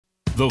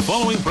The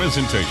following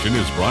presentation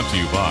is brought to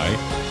you by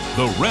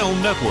The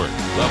Realm Network.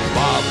 The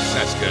Bob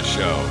Cesca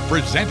Show,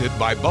 presented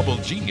by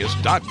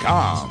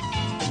BubbleGenius.com.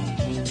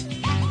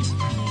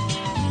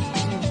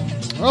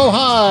 Oh,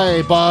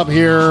 hi, Bob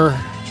here.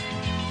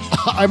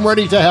 I'm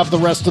ready to have the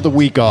rest of the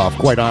week off,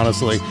 quite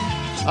honestly.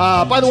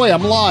 By the way,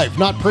 I'm live,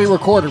 not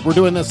pre-recorded. We're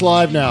doing this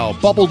live now.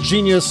 Bubble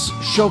Genius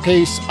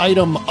Showcase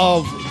Item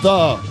of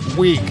the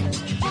Week.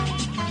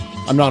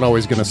 I'm not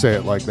always going to say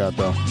it like that,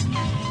 though.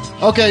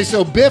 Okay,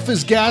 so Biff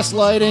is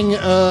gaslighting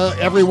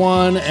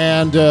everyone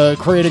and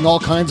creating all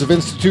kinds of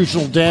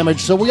institutional damage,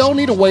 so we all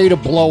need a way to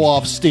blow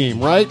off steam,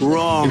 right?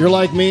 Wrong. If you're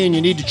like me and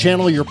you need to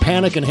channel your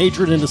panic and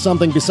hatred into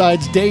something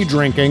besides day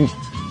drinking,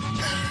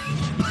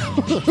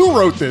 who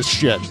wrote this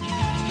shit?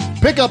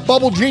 Pick up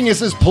Bubble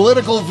Genius's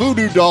political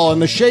voodoo doll in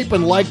the shape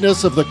and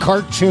likeness of the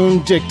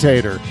cartoon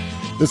dictator.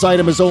 This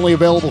item is only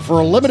available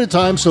for a limited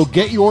time, so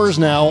get yours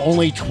now.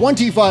 Only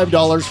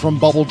 $25 from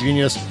Bubble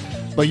Genius.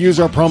 But use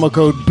our promo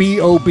code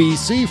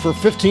BOBC for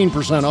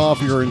 15% off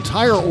your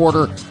entire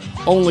order,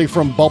 only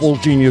from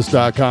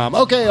BubbleGenius.com.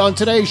 Okay, on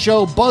today's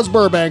show, Buzz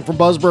Burbank from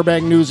Buzz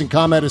Burbank News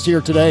Comment is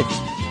here today.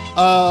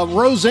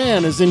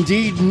 Roseanne is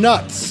indeed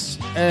nuts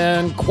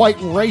and quite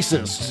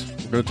racist.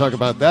 We're going to talk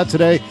about that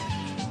today.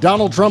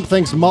 Donald Trump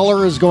thinks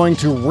Mueller is going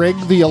to rig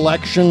the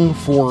election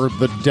for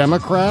the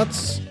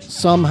Democrats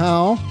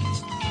somehow.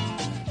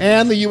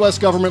 And the U.S.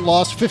 government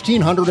lost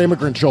 1,500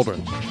 immigrant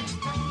children,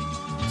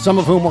 some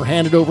of whom were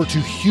handed over to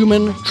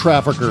human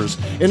traffickers.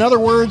 In other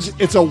words,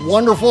 it's a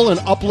wonderful and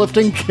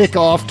uplifting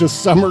kickoff to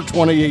summer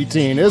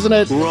 2018, isn't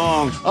it?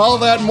 Wrong. All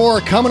that and more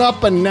coming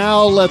up, and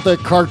now let the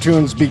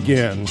cartoons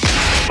begin.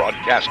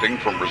 Broadcasting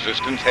from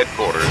Resistance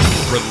Headquarters,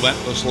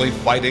 relentlessly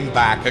fighting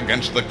back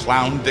against the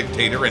clown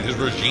dictator and his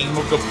regime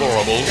of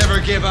deplorables. Never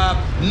give up,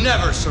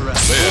 never surrender.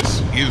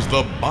 This is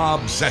the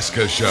Bob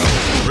Cesca Show,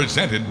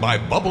 presented by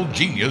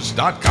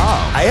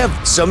BubbleGenius.com. I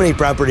have so many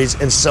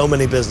properties and so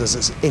many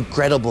businesses,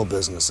 incredible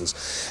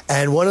businesses.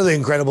 And one of the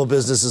incredible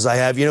businesses I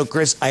have, you know,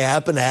 Chris, I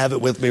happen to have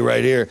it with me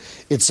right here.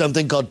 It's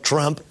something called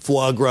Trump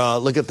Foie Gras.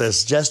 Look at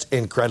this, just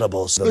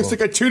incredible. Looks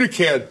like a tuna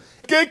can.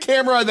 Get a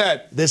camera on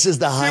that. This is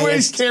the See where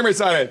these highest. cameras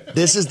on it.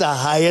 This is the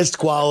highest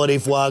quality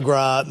foie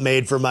gras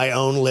made for my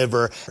own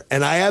liver.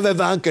 And I have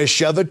Ivanka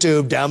shove a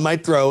tube down my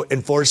throat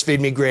and force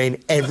feed me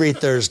grain every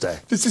Thursday.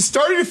 This is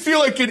starting to feel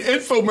like an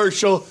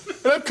infomercial,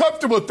 and I'm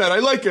comfortable with that. I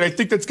like it. I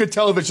think that's good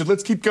television.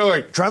 Let's keep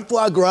going. Trump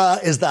Foie Gras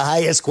is the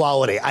highest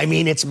quality. I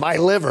mean, it's my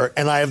liver,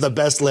 and I have the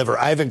best liver.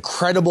 I have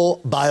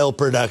incredible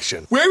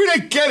bioproduction. Where would I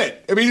get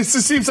it? I mean, this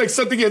just seems like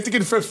something you have to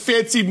get from a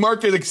fancy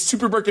market, like a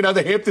supermarket out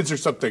of the Hamptons or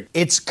something.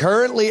 It's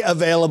currently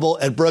available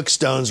at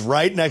Brookstone's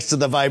right next to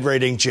the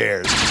vibrating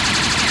chairs.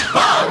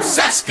 Bob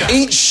Cesca.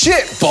 Ain't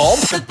shit, Bob.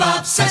 The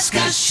Bob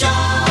Cesca Show.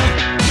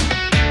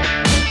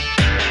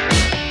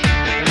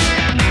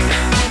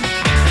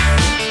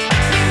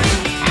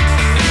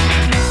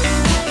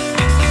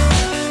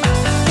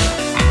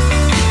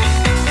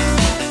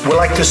 We're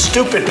like the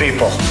stupid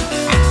people.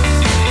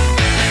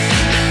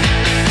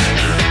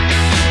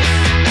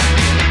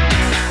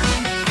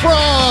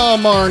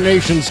 From our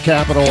nation's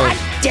capital. God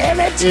damn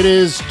it! It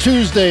is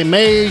Tuesday,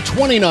 May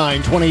 29,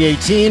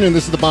 2018, and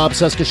this is the Bob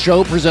Cesca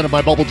Show, presented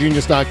by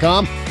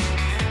BubbleGenius.com.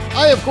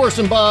 I, of course,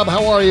 am Bob.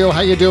 How are you?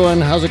 How you doing?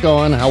 How's it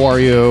going? How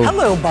are you?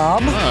 Hello,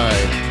 Bob.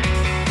 Hi.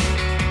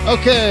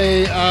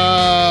 Okay,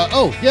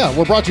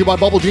 we're brought to you by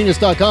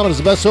BubbleGenius.com. It is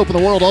the best soap in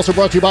the world. Also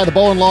brought to you by the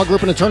Bowen Law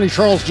Group and attorney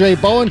Charles J.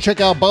 Bowen.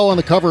 Check out Bo on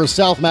the cover of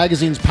South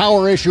Magazine's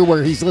Power issue,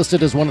 where he's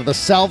listed as one of the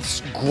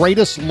South's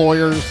greatest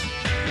lawyers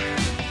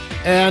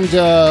and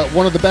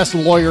one of the best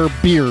lawyer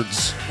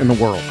beards in the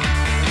world.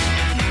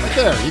 Right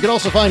there. You can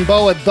also find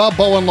Bo at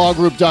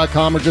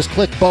thebowenlawgroup.com or just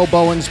click Bo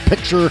Bowen's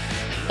picture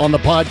on the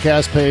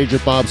podcast page at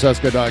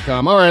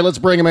bobcesca.com. All right, let's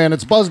bring him in.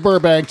 It's Buzz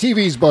Burbank,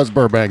 TV's Buzz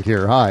Burbank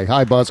here.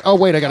 Hi, Buzz. Oh,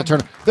 wait, I got to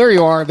turn. There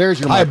you are. There's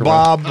your Hi, microphone.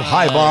 Bob.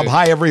 Hi, Bob.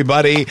 Hi,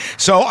 everybody.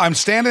 So I'm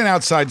standing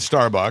outside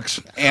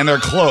Starbucks, and they're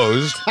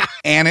closed,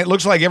 and it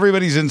looks like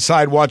everybody's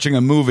inside watching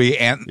a movie,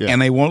 and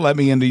they won't let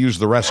me in to use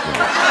the restroom.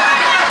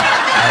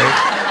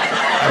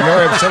 I'm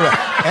very upset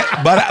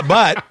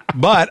about it.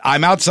 But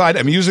I'm outside.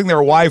 I'm using their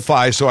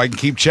Wi-Fi so I can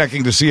keep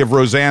checking to see if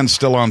Roseanne's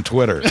still on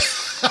Twitter.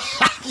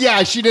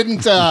 Yeah, she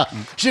didn't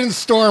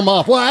storm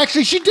off. Well,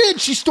 actually, she did.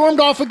 She stormed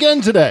off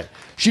again today.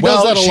 She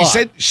does that a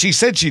lot. She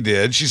said she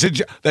did. She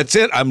said, that's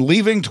it. I'm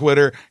leaving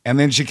Twitter. And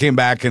then she came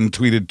back and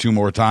tweeted 2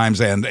 more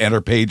times, and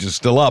her page is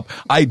still up.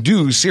 I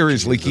do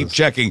seriously keep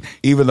checking,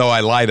 even though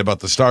I lied about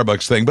the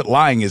Starbucks thing. But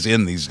lying is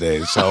in these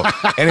days. So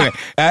anyway,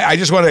 I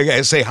just want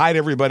to say hi to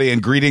everybody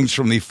and greetings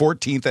from the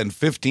 14th and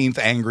 15th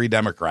Angry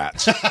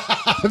Democrats.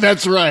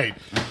 That's right.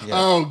 Yeah.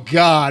 Oh,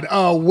 God.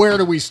 Oh, where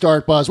do we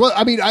start, Buzz? Well,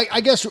 I mean,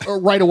 I guess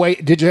right away,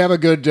 did you have a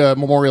good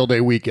Memorial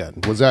Day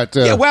weekend? Was that...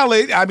 Yeah, well,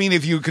 I mean,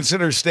 if you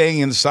consider staying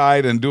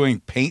inside and doing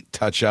paint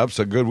touch-ups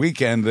a good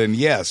weekend, then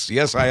yes,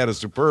 I had a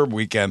superb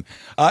weekend.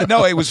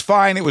 No, it was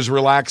fine. It was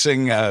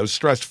relaxing,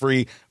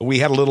 stress-free. We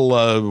had a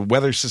little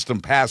weather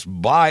system pass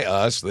by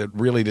us that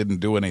really didn't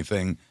do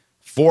anything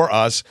for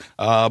us,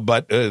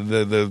 but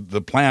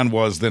the plan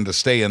was then to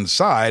stay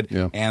inside,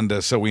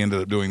 and so we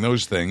ended up doing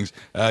those things.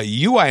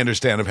 You, I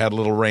understand, have had a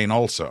little rain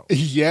also.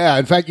 Yeah,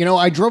 in fact,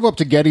 I drove up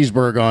to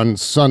Gettysburg on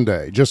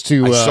Sunday just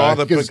to.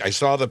 I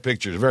saw the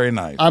pictures. Very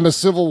nice. I'm a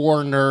Civil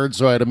War nerd,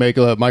 so I had to make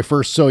my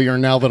first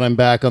sojourn. Now that I'm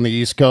back on the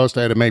East Coast,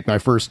 I had to make my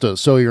first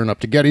sojourn up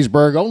to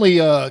Gettysburg. Only,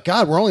 we're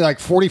only like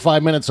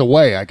 45 minutes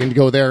away. I can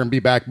go there and be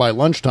back by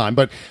lunchtime.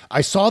 But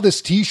I saw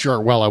this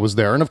T-shirt while I was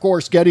there, and of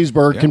course,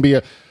 Gettysburg can be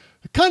a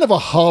kind of a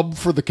hub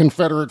for the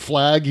Confederate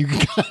flag. You can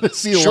kind of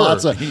see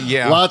lots of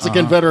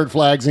Confederate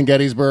flags in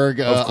Gettysburg,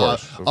 of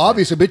course.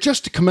 Obviously, but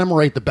just to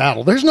commemorate the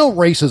battle. There's no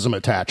racism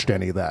attached to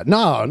any of that.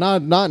 No,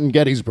 not in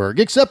Gettysburg,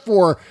 except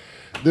for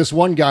this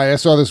one guy. I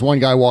saw this one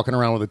guy walking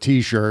around with a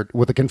T-shirt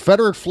with a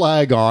Confederate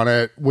flag on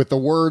it with the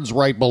words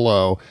right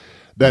below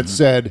that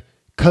said,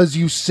 "'Cause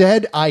you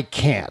said I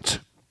can't."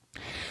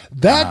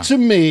 That to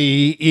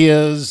me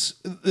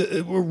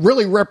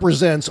really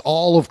represents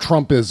all of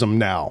Trumpism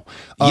now.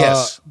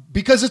 Yes.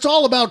 Because it's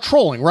all about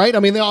trolling, right? I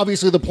mean,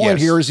 obviously the point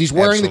here is he's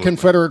wearing the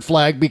Confederate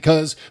flag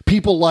because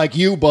people like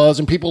you, Buzz,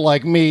 and people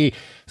like me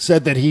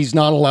said that he's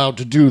not allowed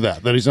to do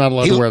that he's not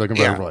allowed to wear the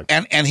Confederate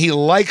flag. And he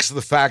likes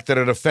the fact that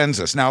it offends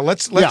us. Now,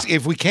 let's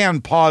if we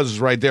can, pause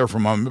right there for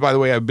a moment. By the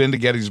way, I've been to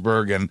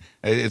Gettysburg, and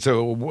it's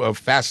a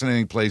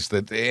fascinating place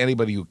that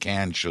anybody who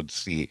can should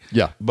see.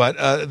 Yeah.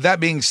 But that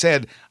being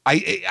said,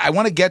 I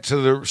want to get to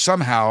the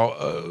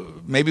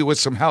somehow, maybe with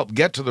some help,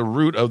 get to the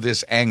root of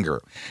this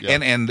anger. Yeah.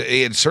 And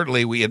it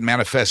certainly it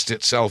manifests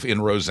itself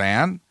in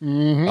Roseanne,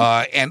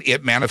 and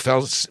it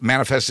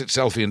manifests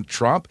itself in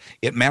Trump.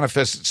 It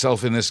manifests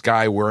itself in this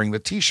guy wearing the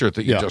T-shirt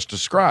that you just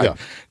described. Yeah.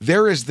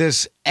 There is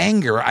this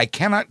anger I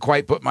cannot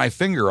quite put my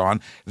finger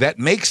on that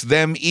makes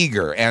them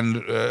eager, and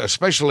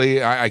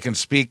especially I can't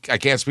speak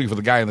for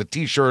the guy in the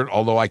T-shirt,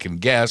 although I can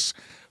guess,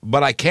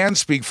 but I can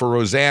speak for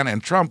Roseanne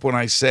and Trump when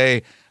I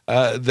say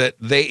that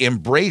they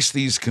embrace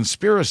these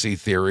conspiracy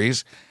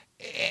theories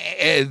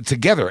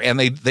together, and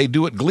they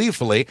do it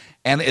gleefully.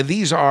 And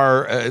these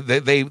are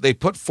they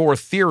put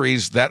forth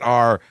theories that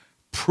are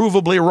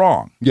provably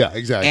wrong. Yeah,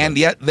 exactly. And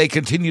yet they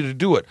continue to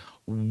do it.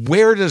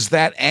 Where does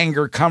that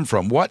anger come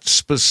from? What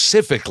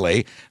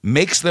specifically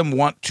makes them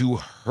want to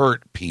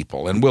hurt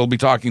people? And we'll be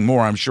talking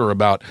more, I'm sure,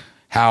 about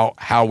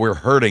how we're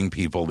hurting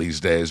people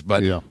these days.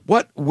 But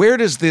where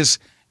does this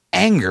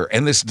anger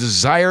and this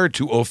desire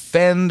to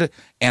offend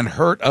and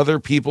hurt other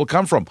people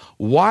come from?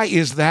 Why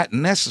is that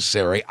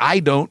necessary? I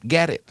don't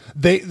get it.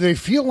 They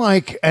feel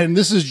like, and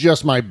this is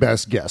just my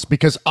best guess,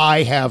 because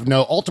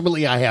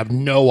ultimately I have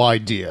no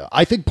idea.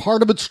 I think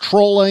part of it's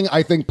trolling.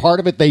 I think part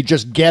of it, they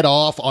just get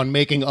off on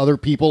making other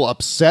people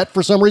upset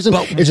for some reason.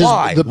 But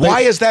why? Why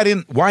is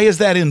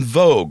that in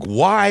vogue?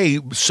 Why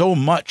so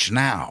much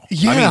now?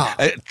 Yeah.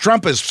 I mean,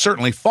 Trump has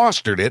certainly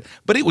fostered it,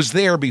 but it was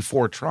there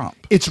before Trump.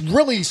 It's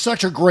really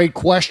such a great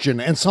question,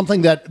 and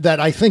something that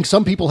I think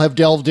some people have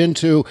delved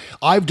into.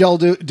 I've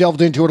delved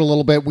into it a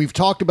little bit. We've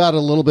talked about it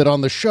a little bit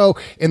on the show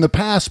in the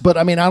past, but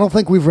I mean, I don't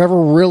think we've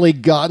ever really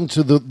gotten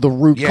to the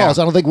root cause.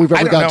 I don't think we've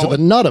ever gotten to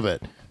the nut of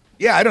it.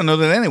 Yeah, I don't know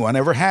that anyone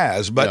ever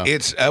has, but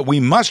it's we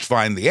must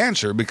find the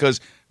answer,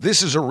 because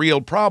this is a real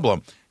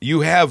problem.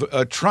 You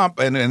have Trump,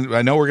 and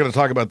I know we're going to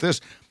talk about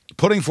this,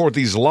 putting forth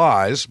these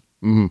lies,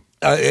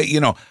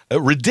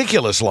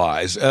 ridiculous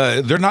lies.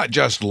 They're not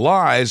just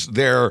lies,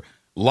 they're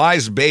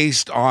lies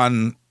based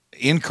on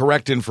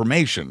incorrect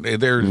information.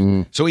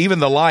 So even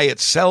the lie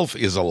itself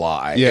is a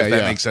lie, if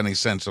that makes any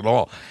sense at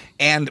all.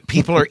 And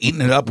people are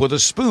eating it up with a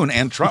spoon,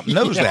 and Trump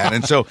knows that.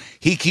 And so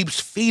he keeps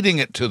feeding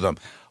it to them.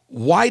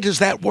 Why does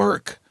that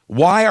work?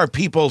 Why are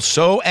people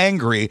so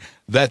angry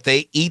that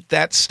they eat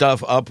that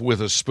stuff up with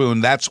a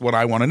spoon? That's what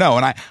I want to know.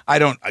 And I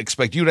don't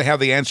expect you to have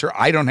the answer.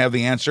 I don't have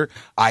the answer.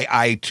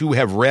 I too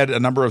have read a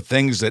number of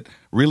things that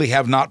really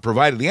have not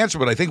provided the answer,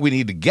 but I think we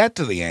need to get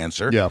to the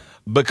answer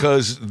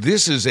because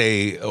this is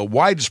a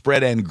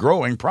widespread and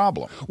growing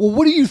problem. Well,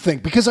 what do you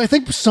think? Because I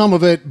think some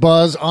of it,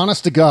 Buzz,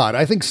 honest to God,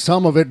 I think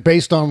some of it,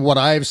 based on what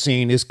I've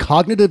seen, is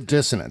cognitive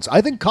dissonance.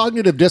 I think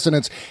cognitive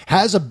dissonance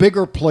has a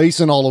bigger place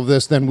in all of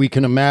this than we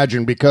can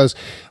imagine, because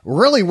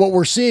really what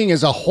we're seeing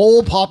is a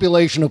whole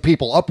population of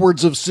people,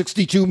 upwards of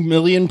 62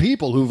 million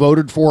people, who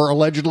voted for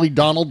allegedly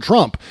Donald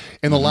Trump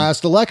in the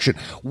last election.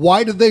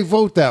 Why did they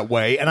vote that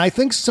way? And I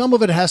think some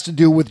of it has to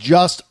do with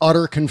just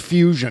utter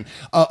confusion,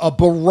 a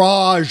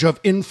barrage of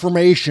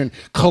information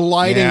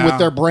colliding with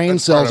their brain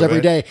cells every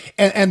day.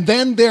 And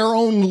then their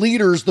own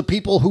leaders, the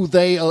people who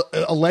they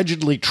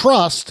allegedly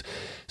trust,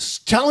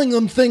 telling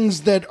them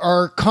things that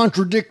are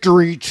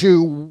contradictory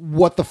to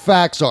what the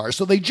facts are.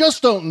 So they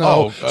just don't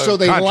know. So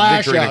they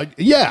lash out.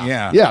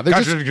 Yeah.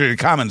 Contradictory to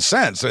common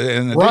sense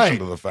in addition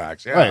to the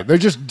facts. Yeah. Right. They're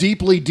just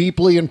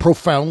deeply and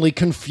profoundly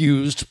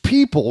confused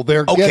people.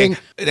 They're getting...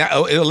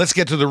 Now, let's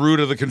get to the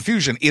root of the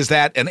confusion. Is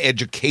that an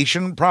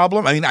education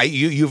problem? I mean,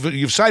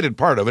 you've cited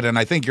part of it, and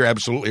I think you're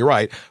absolutely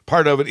right.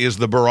 Part of it is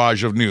the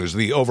barrage of news,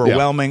 the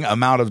overwhelming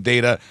amount of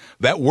data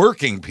that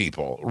working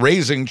people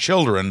raising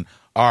children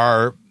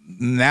are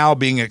now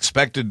being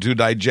expected to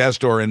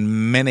digest, or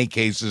in many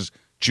cases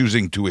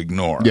choosing to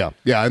ignore.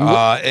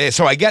 Yeah.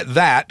 So I get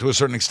that to a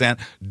certain extent.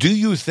 Do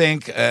you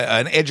think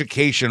an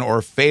education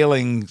or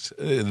failings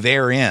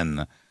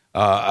therein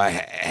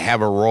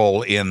have a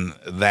role in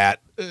that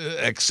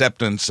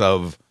acceptance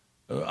of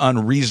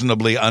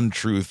unreasonably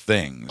untrue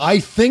things? I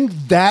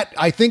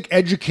think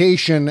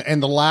education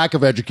and the lack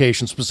of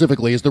education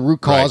specifically is the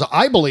root cause,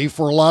 I believe,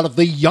 for a lot of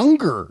the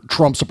younger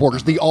Trump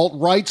supporters, the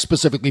alt-right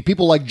specifically,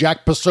 people like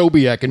Jack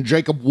Posobiec and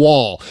Jacob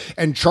Wall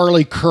and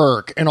Charlie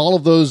Kirk and all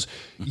of those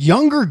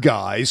younger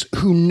guys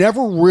who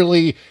never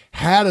really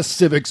had a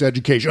civics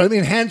education. I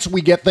mean, hence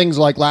we get things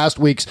like last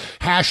week's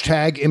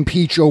hashtag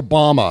impeach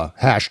Obama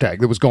hashtag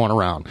that was going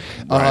around.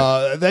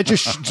 That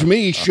just, to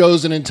me,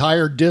 shows an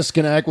entire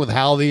disconnect with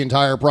how the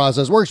entire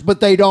process works, but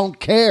they don't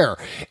care.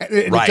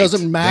 It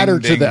doesn't matter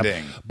to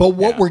them. But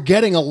what we're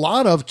getting a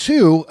lot of,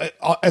 too,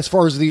 as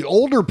far as the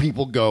older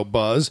people go,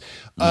 Buzz,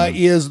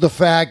 is the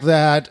fact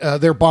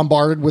that they're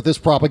bombarded with this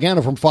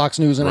propaganda from Fox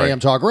News and AM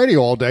Talk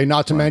Radio all day,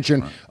 not to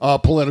mention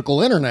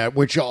political internet,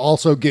 which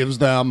also gives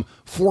them,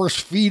 force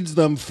feeds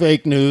them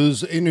fake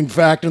news, in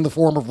fact, in the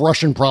form of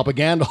Russian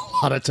propaganda a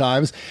lot of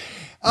times.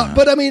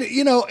 But I mean,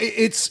 you know,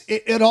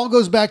 it all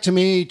goes back to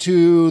me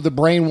to the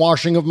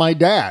brainwashing of my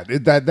dad.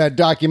 That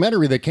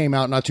documentary that came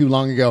out not too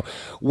long ago,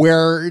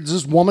 where it's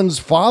this woman's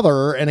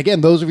father. And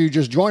again, those of you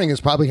just joining us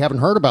probably haven't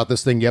heard about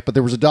this thing yet, but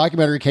there was a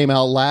documentary came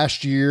out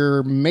last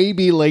year,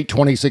 maybe late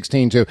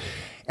 2016 too.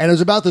 And it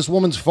was about this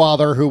woman's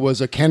father who was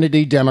a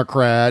Kennedy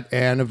Democrat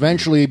and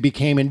eventually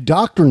became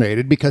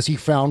indoctrinated because he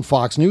found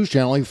Fox News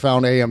Channel, he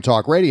found AM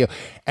Talk Radio,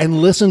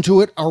 and listened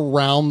to it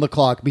around the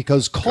clock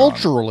because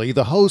culturally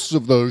the hosts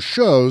of those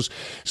shows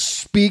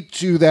speak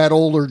to that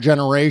older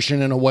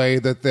generation in a way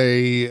that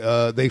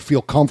they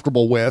feel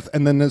comfortable with.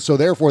 And then so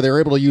therefore they're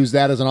able to use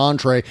that as an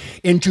entree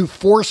into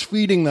force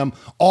feeding them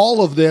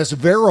all of this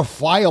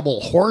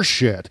verifiable horse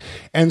shit.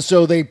 And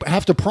so they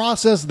have to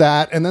process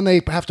that, and then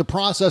they have to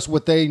process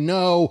what they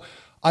know,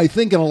 I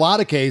think in a lot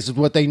of cases,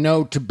 what they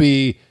know to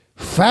be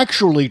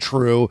factually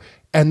true,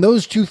 and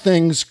those two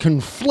things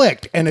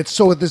conflict. And it's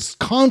so this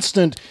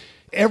constant,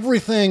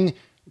 everything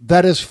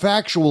that is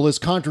factual is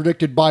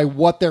contradicted by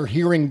what they're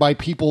hearing by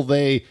people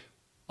they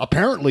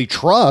apparently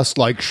trust,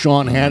 like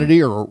Sean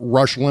Hannity or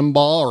Rush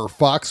Limbaugh or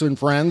Fox and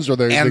Friends or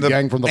the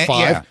gang from the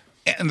Five.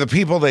 Yeah. And the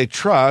people they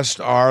trust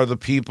are the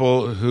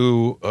people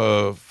who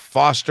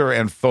foster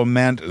and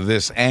foment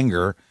this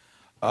anger.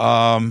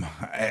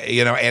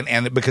 You know,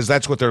 and because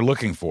that's what they're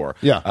looking for.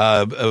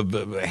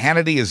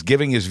 Hannity is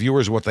giving his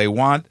viewers what they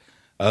want.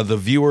 The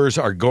viewers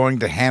are going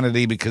to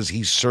Hannity because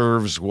he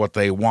serves what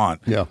they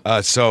want.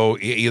 So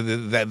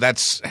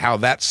that's how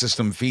that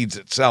system feeds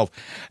itself.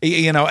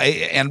 You know,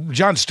 and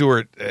Jon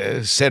Stewart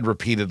said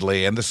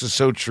repeatedly, and this is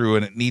so true,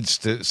 and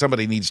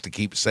somebody needs to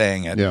keep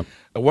saying it.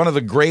 One of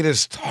the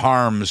greatest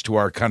harms to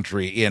our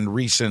country in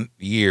recent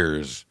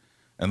years,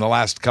 in the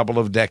last couple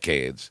of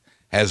decades,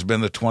 has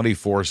been the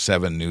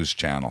 24/7 news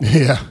channel.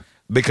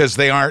 Because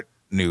they aren't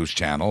news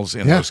channels.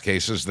 In those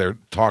cases, they're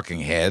talking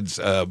heads.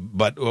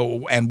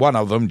 And one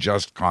of them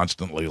just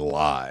constantly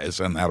lies.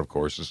 And that, of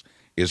course,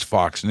 is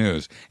Fox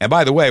News. And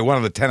by the way, one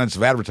of the tenets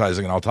of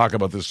advertising, and I'll talk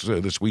about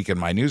this week in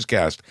my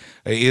newscast,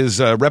 is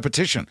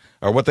repetition,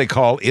 or what they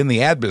call in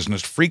the ad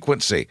business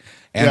frequency.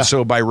 And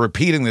so by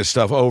repeating this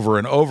stuff over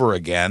and over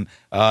again,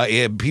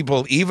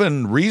 people,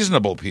 even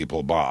reasonable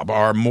people, Bob,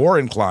 are more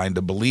inclined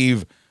to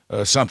believe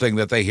something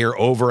that they hear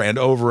over and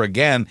over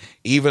again,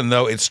 even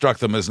though it struck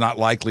them as not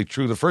likely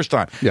true the first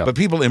time. But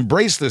people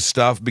embrace this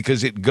stuff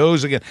because it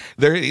goes again.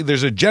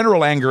 There's a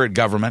general anger at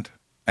government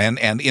and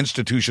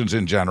institutions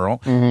in general.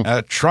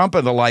 Trump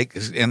and the like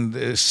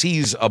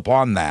seize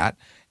upon that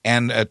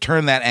and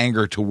turn that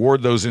anger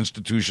toward those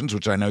institutions,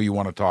 which I know you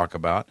want to talk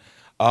about.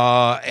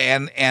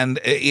 It's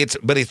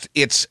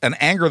an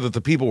anger that the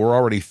people were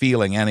already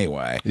feeling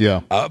anyway.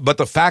 But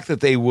the fact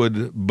that they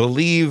would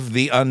believe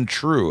the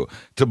untrue,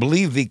 to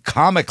believe the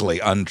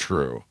comically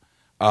untrue,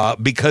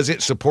 because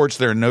it supports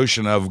their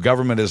notion of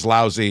government is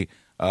lousy,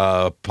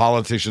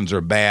 politicians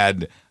are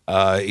bad,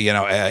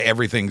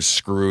 everything's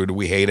screwed,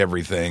 we hate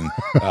everything,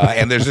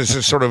 and there's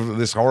this sort of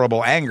this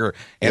horrible anger,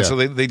 and so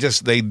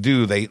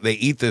they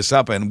eat this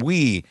up, and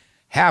we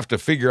have to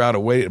figure out a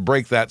way to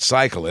break that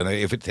cycle. And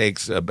if it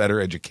takes a better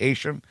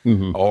education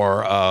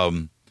or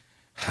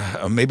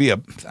maybe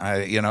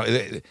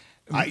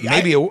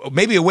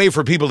maybe a way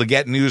for people to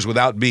get news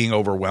without being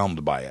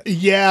overwhelmed by it.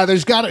 Yeah,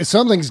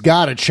 something's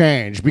got to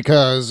change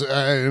because,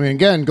 I mean,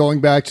 again,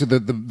 going back to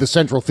the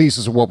central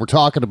thesis of what we're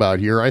talking about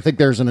here, I think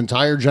there's an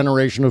entire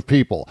generation of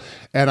people,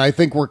 and I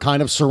think we're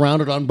kind of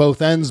surrounded on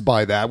both ends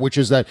by that, which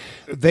is that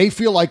they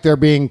feel like they're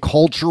being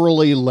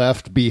culturally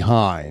left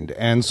behind.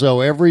 And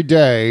so every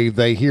day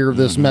they hear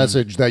this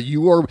message that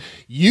you,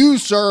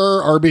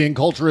 sir, are being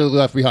culturally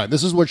left behind.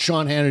 This is what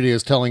Sean Hannity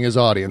is telling his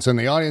audience, and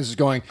the audience is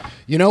going,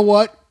 you know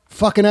what?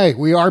 Fucking A,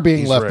 we are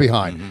being left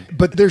behind.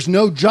 But there's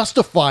no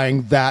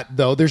justifying that,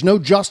 though. There's no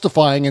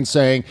justifying in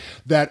saying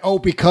that,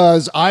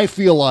 because I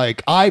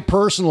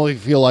personally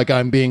feel like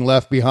I'm being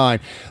left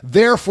behind,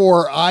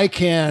 therefore I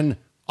can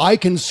I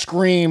can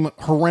scream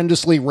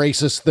horrendously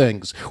racist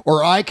things,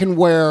 or I can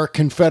wear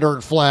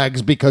Confederate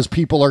flags because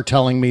people are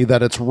telling me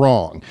that it's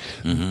wrong.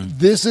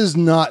 This is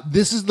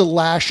the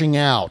lashing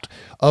out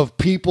of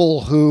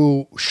people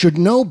who should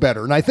know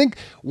better. And I think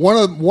one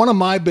of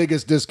my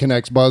biggest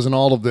disconnects, Buzz, in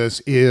all of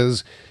this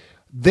is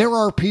there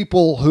are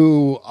people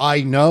who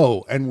I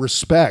know and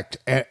respect,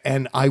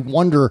 and I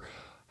wonder,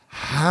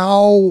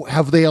 how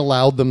have they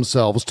allowed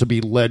themselves to be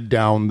led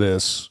down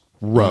this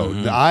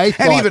road?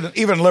 And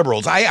even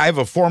liberals. I have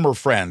a former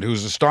friend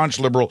who's a staunch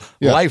liberal,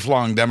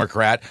 lifelong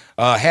Democrat,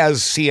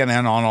 has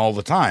CNN on all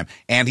the time,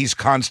 and he's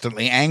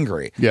constantly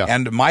angry. Yeah.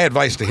 And my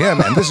advice to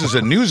him, and this is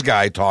a news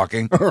guy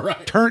talking,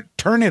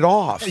 turn it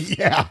off.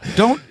 Yeah.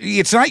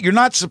 You're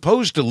not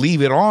supposed to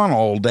leave it on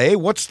all day.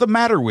 What's the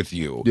matter with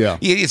you? Yeah.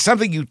 It's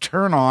something you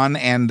turn on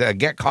and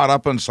get caught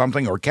up on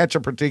something or catch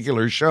a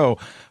particular show.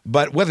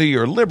 But whether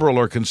you're liberal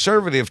or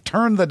conservative,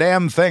 turn the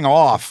damn thing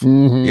off.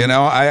 You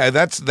know,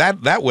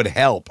 that would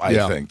help,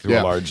 I think,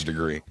 to a large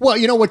degree. Well,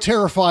 you know what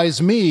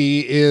terrifies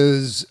me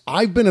is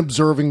I've been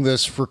observing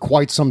this for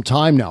quite some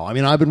time now. I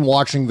mean, I've been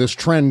watching this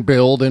trend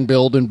build and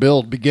build and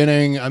build,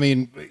 beginning, I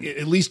mean,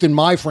 at least in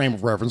my frame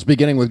of reference,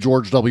 beginning with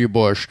George W.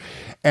 Bush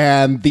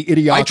and the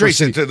idiocracy. I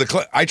trace it to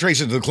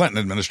the Clinton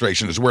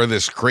administration is where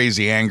this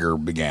crazy anger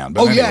began.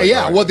 But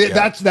Well,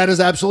 that is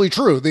absolutely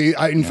true.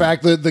 In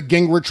fact, the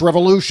Gingrich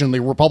Revolution, the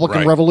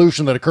Republican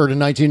Revolution that occurred in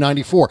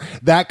 1994,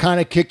 that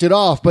kind of kicked it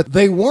off. But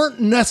they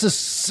weren't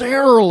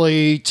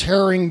necessarily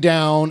tearing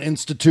down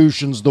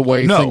institutions the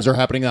way things are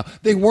happening now.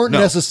 They weren't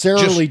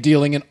necessarily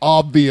dealing in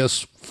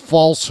obvious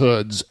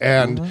falsehoods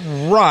and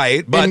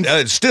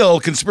but still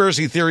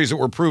conspiracy theories that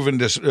were proven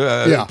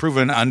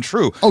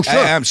untrue. Oh, sure.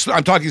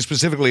 I'm talking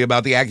specifically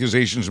about the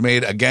accusations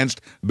made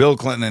against Bill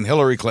Clinton and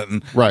Hillary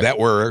Clinton that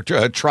were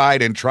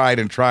tried and tried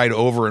and tried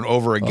over and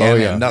over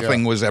again, and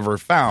nothing was ever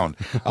found.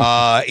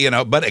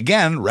 But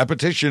again,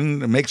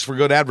 repetition makes for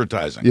good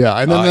advertising. Yeah,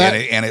 and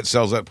then and it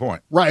sells that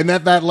point. Right, and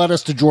that led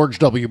us to George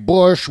W.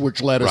 Bush,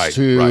 which led us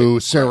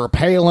to Sarah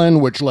Palin,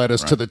 which led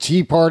us to the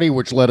Tea Party,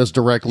 which led us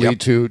directly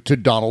to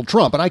Donald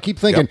Trump. And I keep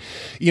thinking,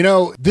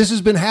 this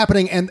has been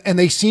happening, and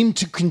they seem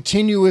to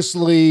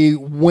continuously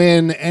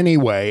win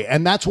anyway.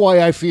 And that's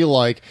why I feel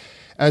like,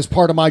 as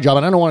part of my job,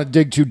 and I don't want to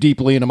dig too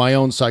deeply into my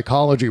own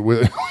psychology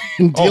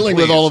in dealing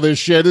with all of this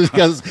shit, is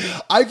because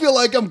I feel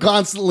like I'm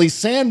constantly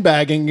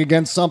sandbagging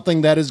against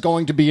something that is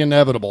going to be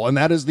inevitable, and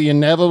that is the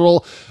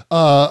inevitable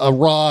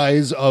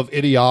rise of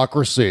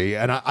idiocracy.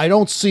 And I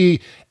don't see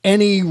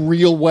any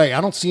real way.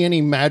 I don't see any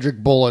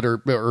magic bullet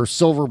or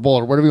silver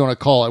bullet or whatever you want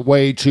to call it,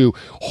 way to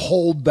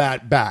hold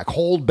that back,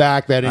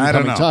 that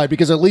incoming tide,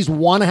 because at least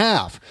one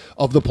half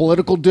of the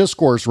political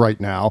discourse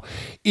right now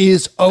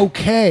is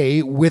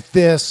okay with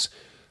this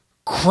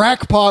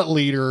crackpot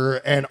leader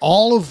and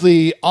all of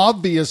the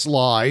obvious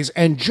lies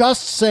and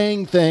just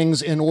saying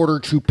things in order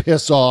to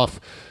piss off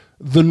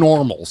the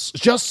normals,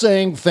 just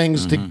saying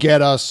things to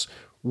get us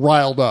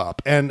riled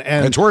up, and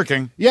it's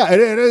working. Yeah, it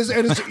is.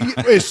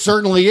 It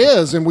certainly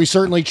is, and we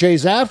certainly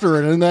chase after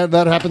it, and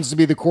that happens to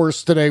be the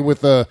course today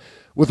with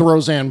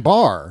Roseanne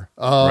Barr,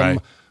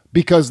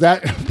 because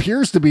that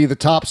appears to be the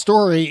top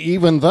story,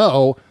 even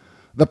though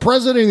the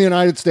president of the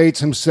United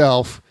States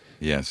himself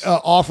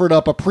offered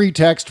up a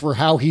pretext for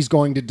how he's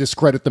going to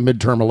discredit the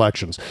midterm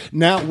elections.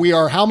 Now we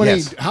are how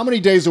many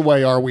days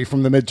away are we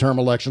from the midterm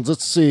elections?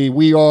 Let's see,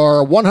 we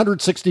are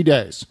 160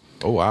 days.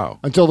 Oh, wow.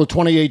 Until the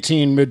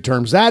 2018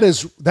 midterms. That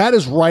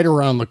is right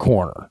around the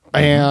corner.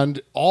 And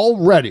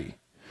already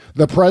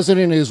the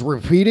president is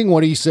repeating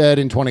what he said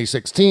in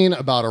 2016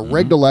 about a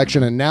rigged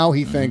election, and now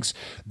he thinks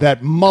that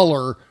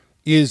Robert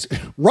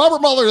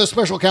Mueller, the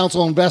special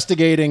counsel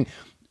investigating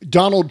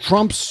Donald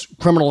Trump's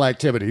criminal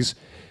activities,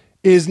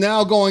 is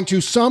now going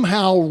to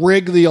somehow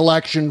rig the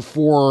election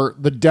for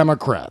the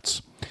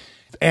Democrats.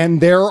 And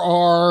there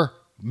are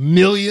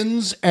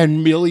millions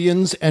and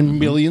millions and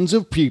millions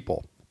of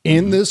people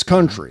in this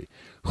country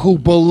who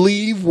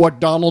believe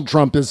what Donald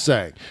Trump is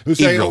saying, who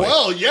say,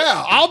 well,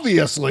 yeah,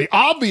 obviously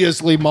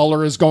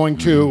Mueller is going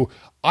to,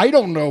 I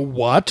don't know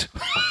what,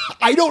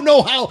 I don't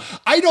know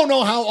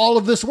how all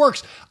of this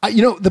works.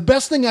 The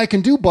best thing I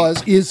can do,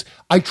 Buzz, is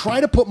I try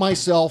to put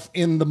myself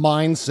in the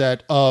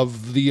mindset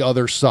of the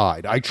other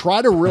side. I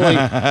try to really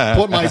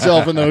put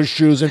myself in those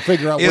shoes and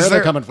figure out where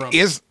they're coming from.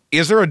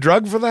 Is there a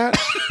drug for that?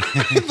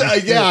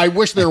 Yeah, I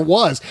wish there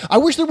was. I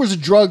wish there was a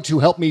drug to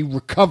help me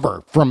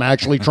recover from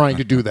actually trying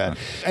to do that.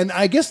 And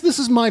I guess this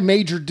is my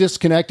major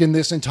disconnect in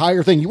this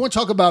entire thing. You want to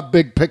talk about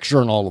big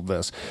picture and all of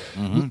this.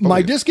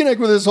 My disconnect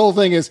with this whole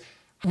thing is,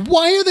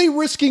 why are they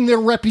risking their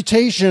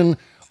reputation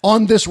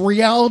on this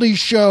reality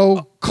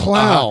show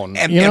clown?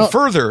 And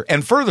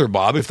further,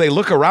 Bob, if they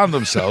look around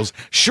themselves,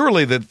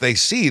 surely that they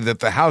see that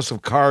the house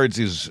of cards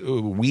is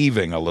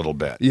weaving a little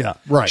bit. Yeah,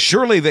 right.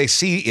 Surely they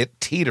see it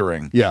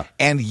teetering. Yeah.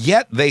 And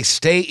yet they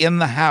stay in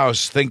the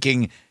house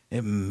thinking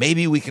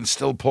maybe we can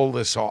still pull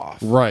this off.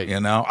 Right.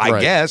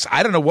 I guess.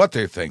 I don't know what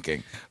they're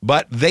thinking,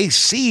 but they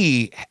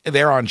see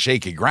they're on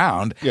shaky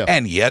ground,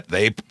 and yet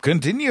they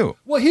continue.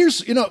 Well,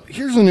 here's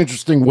an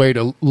interesting way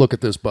to look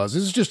at this, Buzz.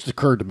 This just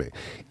occurred to me.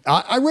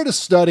 I read a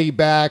study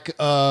back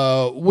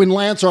when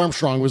Lance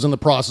Armstrong was in the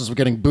process of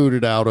getting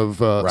booted out of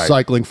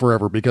cycling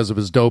forever because of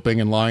his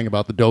doping and lying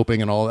about the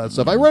doping and all that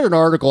stuff. I read an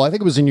article, I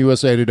think it was in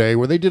USA Today,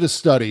 where they did a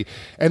study,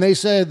 and they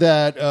said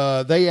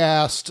that they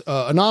asked,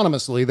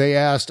 anonymously,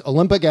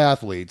 Olympic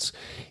athletes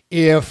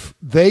if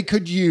they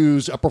could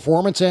use a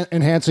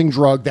performance-enhancing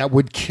drug that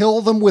would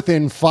kill them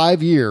within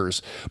 5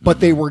 years, but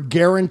they were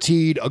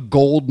guaranteed a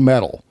gold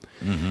medal.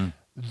 Mm-hmm.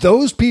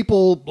 Those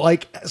people,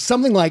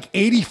 something like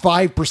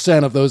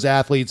 85% of those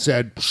athletes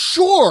said,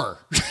 sure,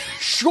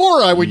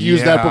 I would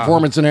use that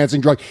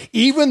performance-enhancing drug,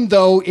 even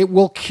though it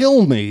will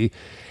kill me.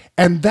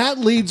 And that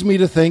leads me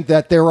to think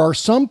that there are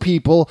some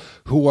people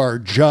who are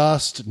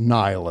just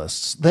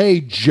nihilists.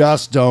 They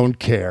just don't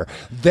care.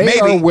 They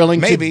are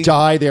willing to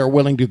die. They are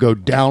willing to go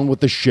down with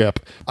the ship.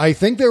 I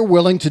think they're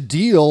willing to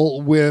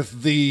deal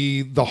with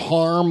the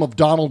harm of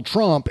Donald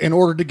Trump in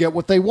order to get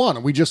what they want.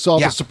 And we just saw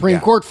the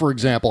Supreme Court, for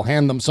example,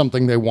 hand them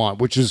something they want,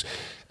 which is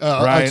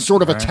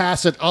a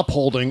tacit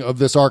upholding of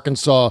this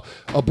Arkansas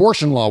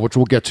abortion law, which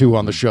we'll get to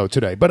on the show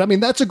today. But I mean,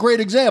 that's a great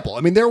example.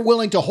 I mean, they're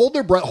willing to hold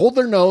their breath, hold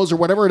their nose, or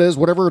whatever it is,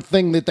 whatever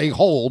thing that they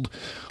hold,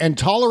 and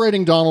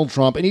tolerating Donald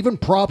Trump and even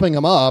propping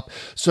him up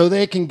so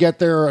they can get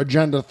their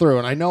agenda through.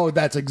 And I know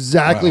that's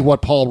exactly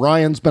what Paul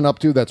Ryan's been up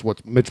to. That's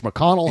what Mitch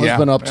McConnell has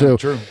been up to.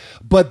 True.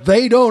 But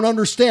they don't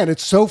understand.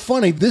 It's so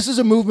funny. This is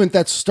a movement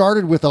that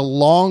started with a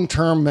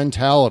long-term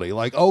mentality.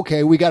 Like,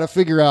 okay, we got to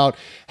figure out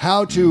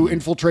how to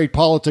infiltrate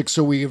politics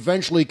so we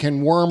eventually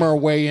can worm our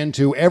way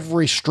into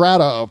every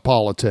strata of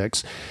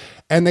politics.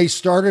 And they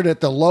started at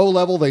the low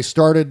level. They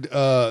started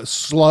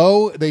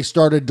slow. They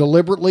started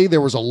deliberately.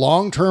 There was a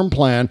long-term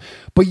plan.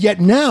 But yet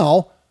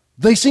now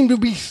they seem to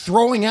be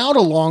throwing out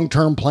a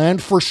long-term plan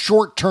for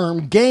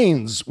short-term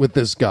gains with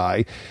this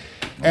guy.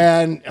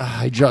 And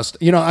I just,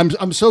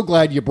 I'm so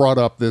glad you brought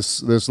up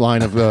this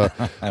line of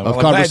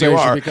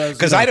conversation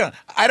because I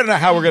don't know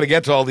how we're going to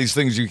get to all these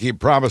things you keep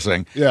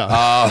promising. Yeah,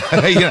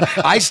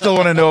 I still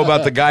want to know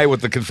about the guy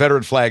with the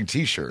Confederate flag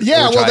T-shirt.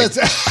 Yeah, well,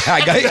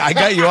 I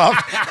got you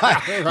off.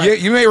 Right.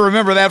 You may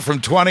remember that from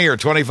 20 or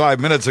 25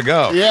 minutes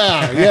ago.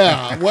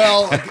 Yeah.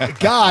 Well,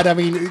 God, I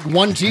mean,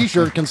 one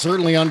T-shirt can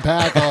certainly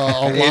unpack a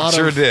lot.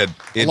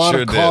 A lot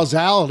of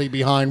causality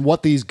behind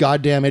what these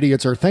goddamn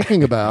idiots are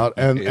thinking about,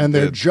 and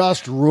they're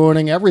just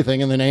ruining everything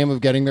in the name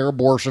of getting their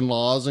abortion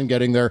laws and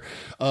getting their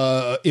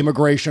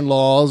immigration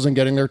laws and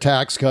getting their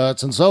tax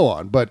cuts and so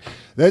on. But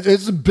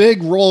it's a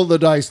big roll of the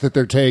dice that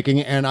they're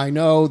taking, and I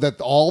know that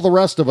all the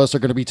rest of us are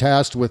going to be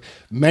tasked with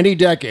many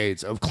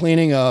decades of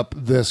cleaning up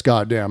this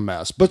goddamn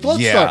mess. But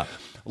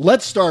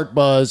let's start,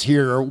 Buzz,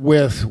 here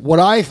with what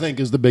I think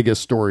is the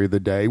biggest story of the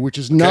day, which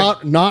is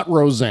not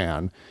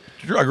Roseanne.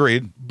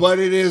 Agreed. But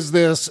it is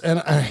this, and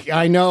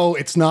I know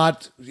it's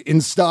not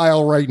in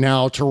style right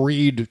now to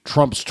read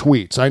Trump's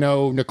tweets. I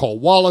know Nicole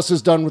Wallace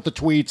is done with the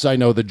tweets. I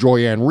know that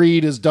Joyanne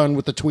Reed is done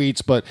with the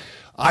tweets, but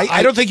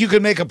I don't think you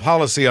can make a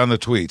policy on the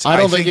tweets. I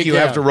don't think you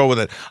have to roll with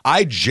it.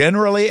 I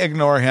generally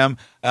ignore him.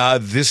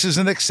 This is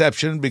an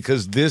exception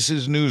because this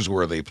is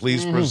newsworthy.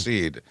 Please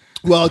proceed.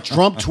 Well,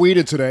 Trump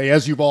tweeted today,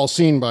 as you've all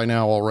seen by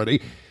now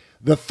already,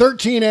 the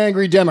 13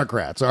 angry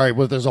Democrats. All right,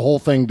 well, there's a whole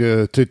thing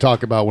to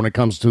talk about when it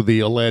comes to the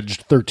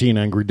alleged 13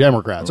 angry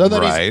Democrats. So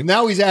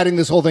now he's adding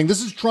this whole thing.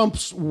 This is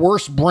Trump's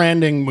worst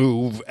branding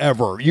move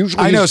ever.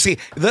 Usually, I know. See,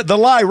 the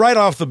lie right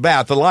off the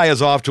bat, the lie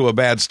is off to a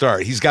bad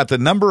start. He's got the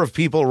number of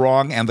people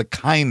wrong and the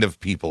kind of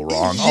people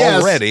wrong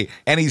already,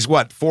 and he's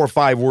 4 or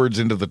 5 words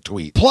into the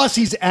tweet. Plus,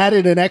 he's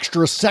added an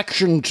extra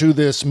section to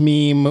this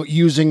meme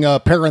using a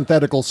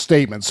parenthetical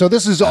statement. So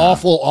this is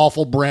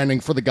awful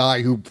branding for the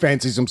guy who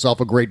fancies himself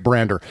a great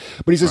brander.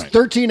 But he says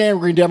 13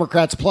 angry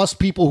Democrats plus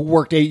people who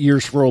worked 8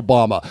 years for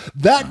Obama.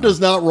 That does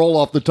not roll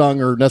off the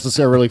tongue or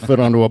necessarily fit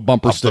onto a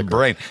bumper sticker. The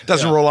brain.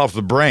 Doesn't roll off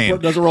the brain.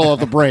 It doesn't roll off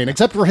the brain,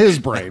 except for his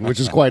brain,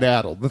 which is quite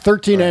addled. The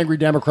 13 angry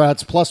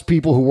Democrats plus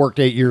people who worked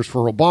 8 years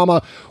for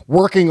Obama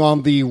working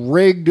on the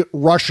rigged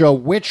Russia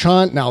witch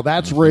hunt. Now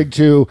that's rigged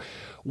too.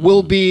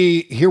 Will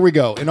be, here we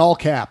go, in all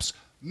caps,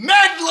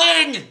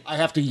 meddling! I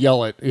have to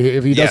yell it.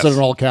 If he does it in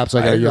all caps,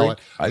 I got to yell it.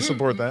 I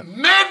support that.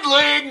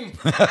 Meddling!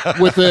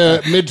 With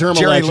the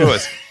midterm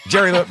election.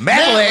 Jerry Lewis.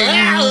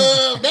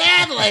 Meddling!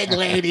 Meddling,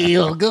 lady.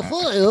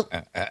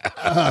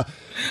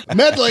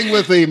 Meddling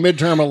with the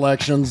midterm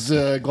elections,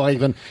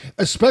 Glavin,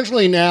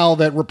 especially now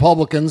that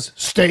Republicans,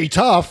 stay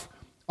tough,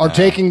 are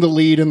taking the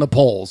lead in the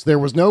polls. There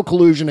was no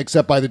collusion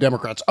except by the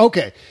Democrats.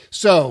 Okay,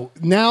 so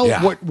now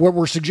what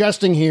we're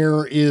suggesting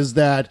here is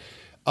that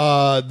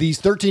these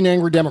 13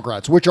 angry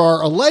Democrats, which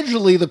are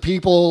allegedly the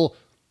people,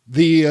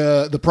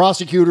 the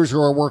prosecutors who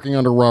are working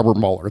under Robert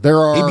Mueller. There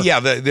are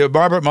the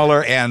Robert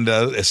Mueller and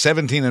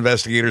 17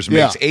 investigators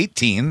makes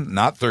 18,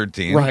 not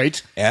 13.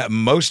 Right.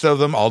 Most of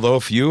them, although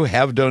a few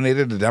have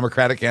donated to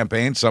Democratic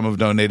campaigns, some have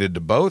donated to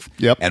both.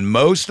 Yep. And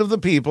most of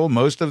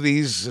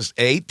these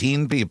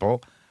 18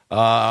 people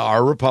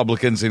are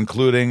Republicans,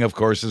 including, of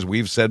course, as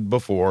we've said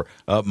before,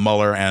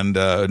 Mueller and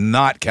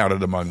not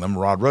counted among them,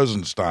 Rod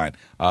Rosenstein,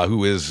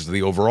 who is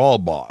the overall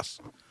boss.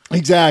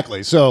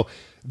 Exactly. So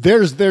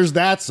there's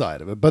that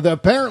side of it. But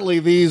apparently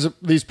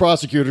these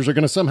prosecutors are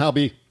going to somehow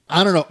be,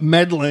 I don't know,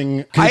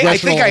 meddling congressional I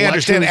think I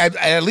elections. understand.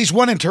 At least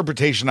one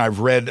interpretation I've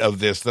read of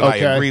this that I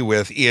agree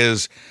with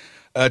is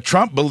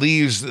Trump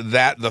believes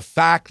that the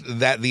fact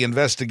that the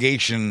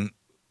investigation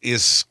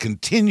is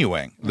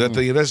continuing, that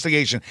the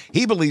investigation,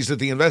 he believes that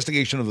the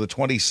investigation of the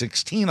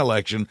 2016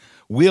 election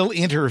will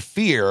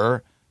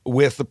interfere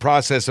with the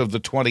process of the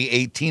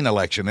 2018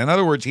 election. In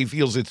other words, he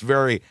feels its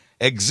very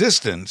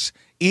existence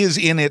is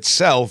in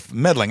itself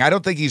meddling. I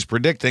don't think he's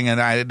predicting,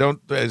 and I don't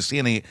see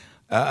any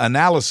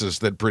analysis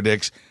that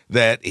predicts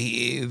that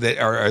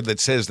that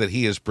says that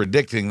he is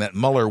predicting that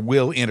Mueller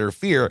will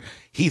interfere.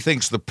 He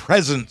thinks the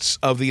presence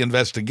of the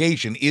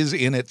investigation is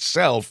in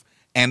itself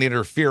an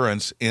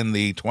interference in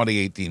the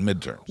 2018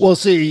 midterms. Well,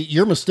 see,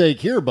 your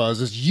mistake here,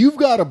 Buzz, is you've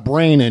got a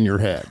brain in your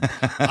head.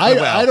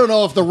 I don't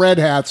know if the red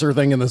hats are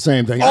thinking the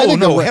same thing.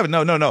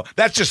 No.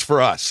 That's just for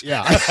us.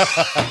 Yeah.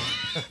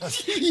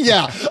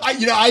 Yeah.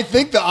 I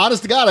think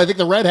honest to God, I think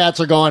the red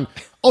hats are going,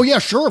 oh, yeah,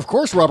 sure, of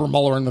course Robert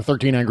Mueller and the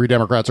 13 angry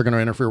Democrats are going to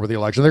interfere with the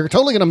election. They're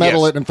totally going to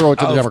meddle it and throw it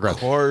to the Democrats.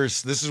 Of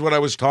course. This is what I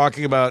was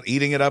talking about,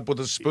 eating it up with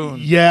a spoon.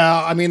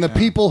 Yeah, I mean, the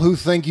people who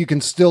think you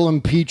can still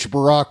impeach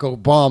Barack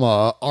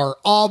Obama are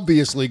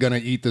obviously going to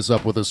eat this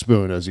up with a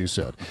spoon, as you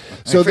said.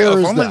 So if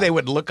only they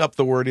would look up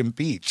the word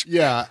impeach.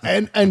 Yeah,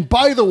 and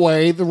by the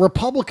way, the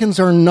Republicans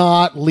are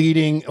not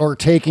leading or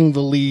taking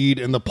the lead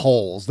in the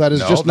polls. That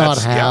is just not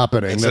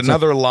happening. It's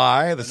another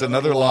lie. That's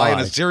another lie and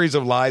a series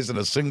of lies in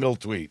a single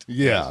tweet.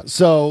 Yeah,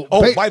 so...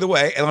 by the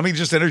way, and let me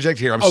just interject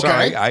here. I'm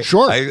sorry.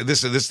 Sure.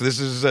 This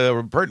is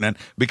pertinent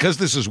because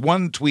this is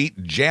one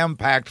tweet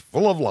jam-packed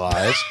full of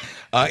lies.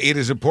 It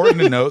is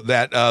important to note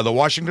that the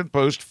Washington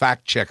Post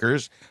fact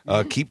checkers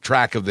keep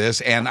track of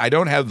this, and I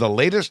don't have the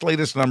latest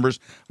numbers,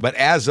 but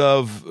as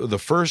of the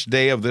first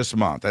day of this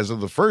month,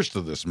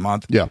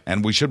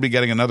 and we should be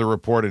getting another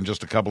report in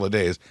just a couple of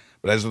days,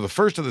 but as of the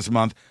first of this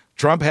month,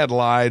 Trump had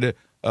lied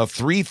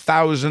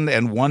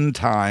 3,001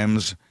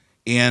 times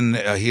in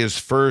his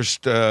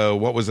first,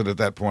 what was it at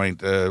that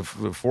point,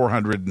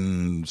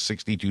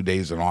 462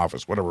 days in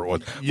office, whatever it was,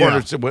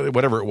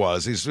 whatever it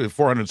was. He's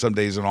 400 some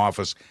days in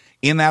office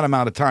in that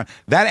amount of time.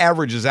 That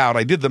averages out.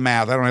 I did the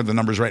math. I don't have the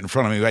numbers right in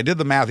front of me. But I did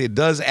the math. It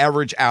does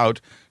average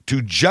out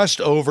to just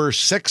over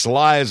 6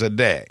 lies a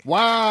day.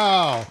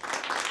 Wow.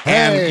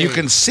 And you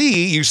can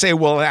see, you say,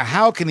 well,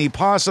 how can he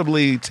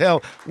possibly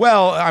tell?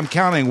 Well, I'm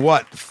counting,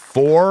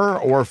 4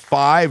 or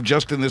 5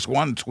 just in this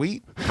one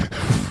tweet?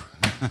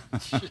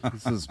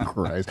 Jesus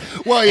Christ.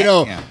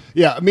 Well,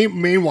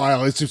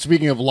 meanwhile,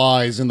 speaking of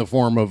lies in the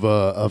form of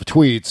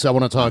tweets, I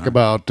want to talk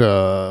about,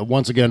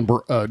 once again,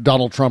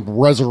 Donald Trump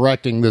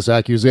resurrecting this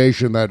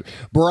accusation that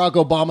Barack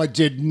Obama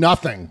did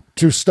nothing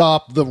to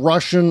stop the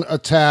Russian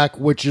attack,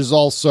 which is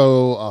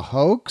also a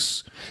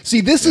hoax. See,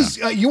 this is,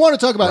 you want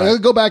to talk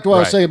about, go back to what I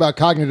was saying about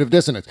cognitive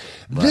dissonance.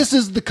 This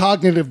is the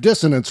cognitive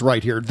dissonance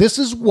right here. This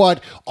is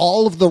what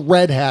all of the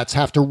red hats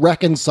have to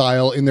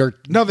reconcile in their...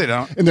 No, they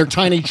don't. In their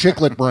tiny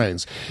chiclet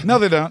brains. No,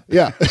 they don't.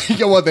 Yeah.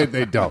 Well,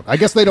 they don't. I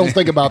guess they don't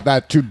think about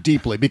that too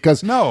deeply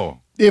because...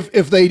 No.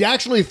 If they'd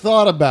actually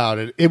thought about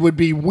it, it would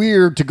be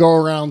weird to go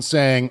around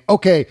saying,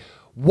 okay,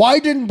 why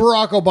didn't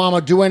Barack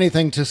Obama do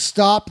anything to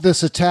stop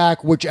this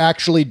attack, which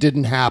actually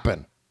didn't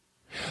happen?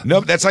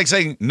 No, that's like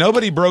saying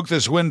nobody broke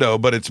this window,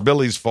 but it's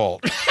Billy's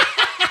fault.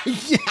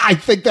 Yeah, I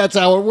think that's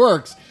how it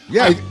works.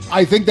 Yeah,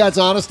 I think that's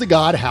honest to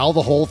God how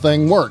the whole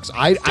thing works.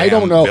 I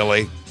don't know,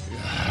 Billy.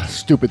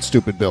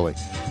 Stupid Billy.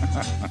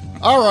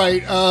 All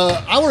right,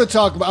 I want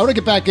to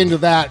get back into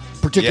that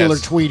particular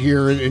tweet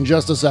here in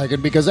just a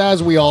second, because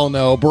as we all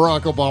know,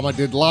 Barack Obama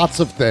did lots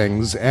of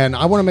things, and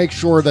I want to make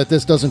sure that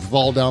this doesn't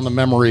fall down the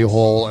memory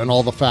hole and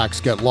all the facts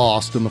get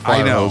lost in the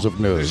fire hose of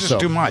news. There's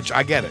just too much.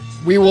 I get it.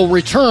 We will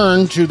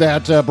return to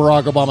that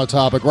Barack Obama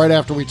topic right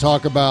after we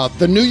talk about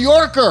The New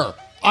Yorker.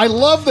 I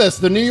love this.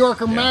 The New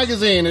Yorker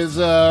magazine is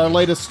our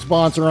latest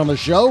sponsor on the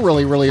show.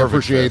 Really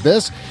appreciate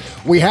this.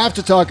 We have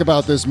to talk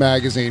about this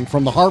magazine.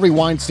 From the Harvey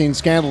Weinstein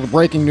scandal to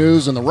breaking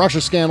news and the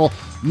Russia scandal,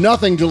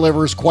 nothing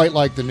delivers quite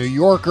like The New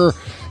Yorker.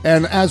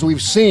 And as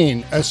we've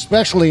seen,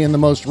 especially in the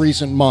most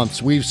recent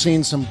months, we've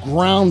seen some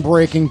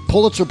groundbreaking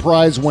Pulitzer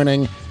Prize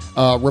winning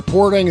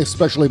reporting,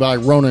 especially by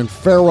Ronan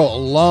Farrow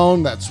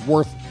alone. That's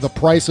worth the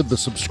price of the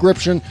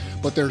subscription,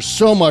 but there's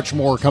so much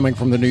more coming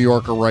from The New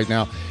Yorker right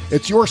now.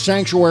 It's your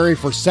sanctuary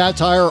for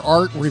satire,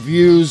 art,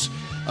 reviews,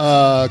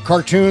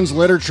 cartoons,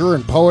 literature,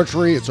 and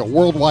poetry. It's a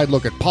worldwide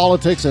look at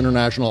politics,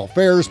 international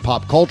affairs,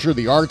 pop culture,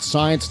 the arts,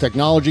 science,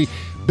 technology,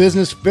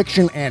 business,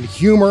 fiction, and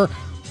humor.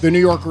 The New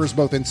Yorker is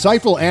both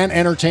insightful and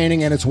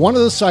entertaining, and it's one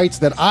of the sites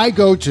that I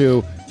go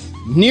to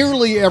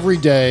nearly every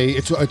day.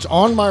 It's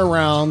on my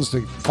rounds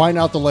to find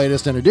out the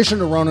latest. In addition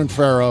to Ronan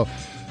Farrow,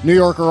 New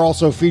Yorker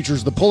also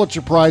features the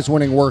Pulitzer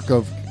Prize-winning work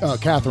of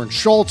Catherine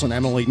Schultz and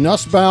Emily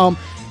Nussbaum,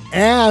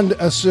 and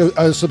a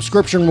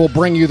subscription will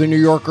bring you The New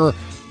Yorker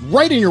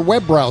right in your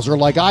web browser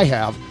like I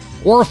have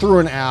or through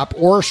an app,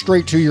 or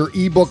straight to your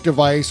ebook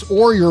device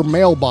or your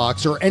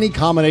mailbox, or any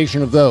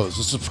combination of those.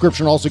 The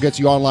subscription also gets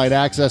you online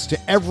access to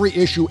every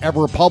issue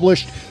ever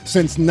published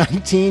since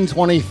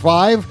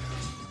 1925.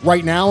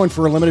 Right now, and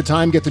for a limited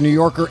time, get the New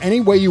Yorker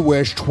any way you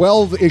wish,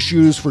 12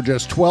 issues for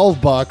just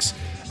 $12,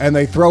 and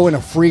they throw in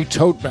a free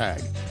tote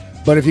bag.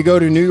 But if you go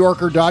to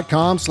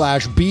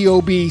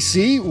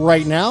newyorker.com/BOBC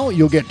right now,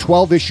 you'll get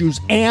 12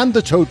 issues and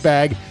the tote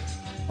bag.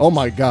 Oh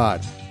my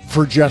God.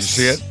 For just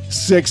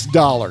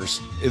 $6.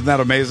 Isn't that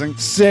amazing?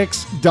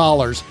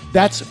 $6.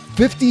 That's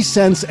 50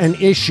 cents an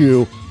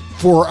issue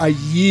for a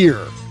year.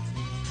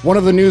 One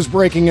of the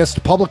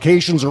news-breakingest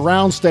publications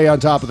around. Stay on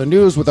top of the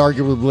news with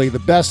arguably the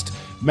best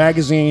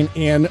magazine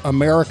in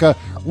America.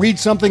 Read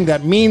something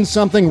that means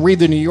something. Read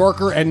the New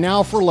Yorker, and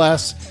now for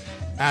less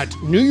at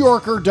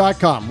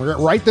newyorker.com.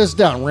 Write this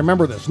down.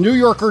 Remember this.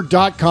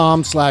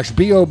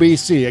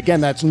 newyorker.com/BOBC.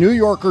 Again, that's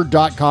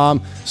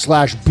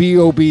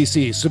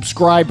newyorker.com/BOBC.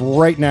 Subscribe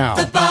right now.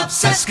 The Bob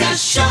Cesca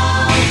Show.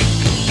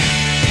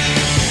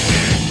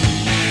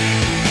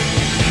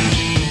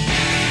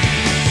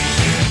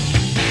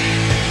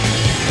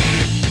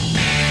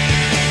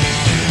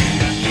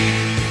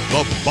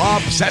 The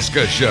Bob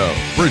Cesca Show,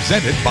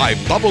 presented by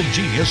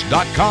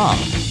BubbleGenius.com.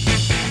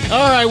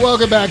 All right,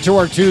 welcome back to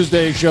our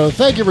Tuesday show.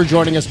 Thank you for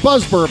joining us.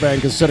 Buzz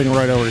Burbank is sitting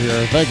right over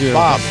here. Thank you.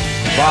 Bob.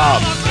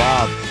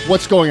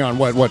 What's going on?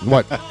 What?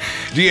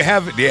 Do you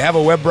have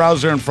a web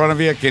browser in front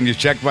of you? Can you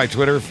check my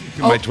Twitter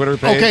page?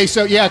 Okay,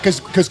 so yeah,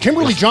 because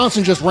Kimberly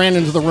Johnson just ran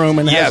into the room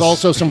and has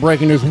also some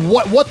breaking news.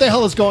 What the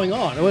hell is going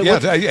on?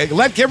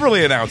 Let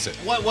Kimberly announce it.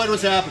 What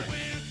was happening?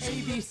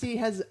 ABC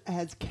has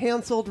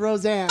canceled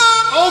Roseanne.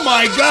 Oh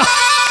my God!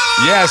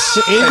 Yes,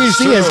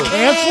 ABC has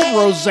canceled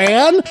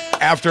Roseanne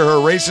after her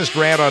racist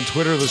rant on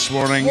Twitter this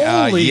morning.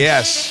 Holy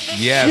yes.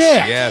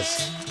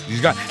 He's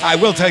got. I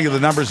will tell you the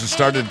numbers have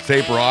started to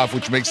taper off,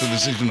 which makes the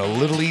decision a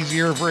little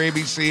easier for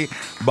ABC.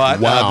 But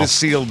this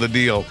sealed the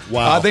deal.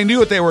 Wow. They knew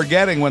what they were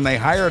getting when they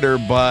hired her,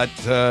 but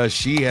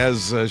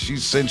she's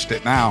cinched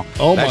it now.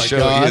 Oh that my show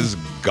God. is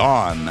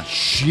gone.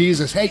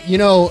 Jesus. Hey,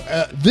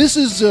 this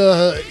is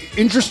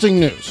interesting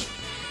news.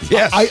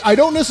 Yes. I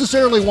don't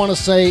necessarily want to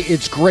say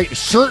it's great.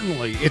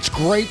 Certainly, it's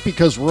great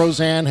because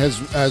Roseanne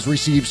has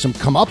received some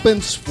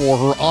comeuppance for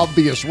her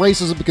obvious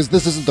racism, because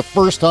this isn't the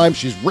first time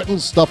she's written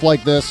stuff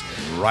like this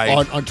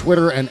on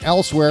Twitter and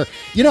elsewhere.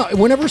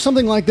 Whenever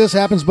something like this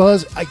happens,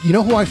 Buzz, you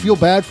know who I feel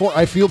bad for?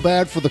 I feel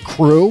bad for the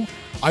crew.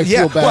 I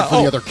feel bad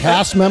for the other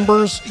cast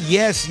members.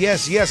 Yes,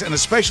 and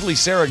especially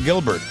Sarah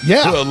Gilbert.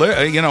 Yeah. Who,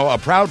 a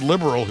proud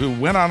liberal who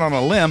went out on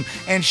a limb,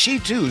 and she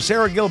too,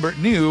 Sarah Gilbert,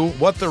 knew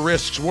what the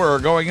risks were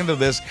going into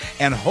this,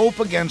 and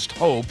hope against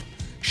hope.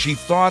 She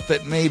thought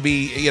that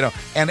maybe,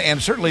 and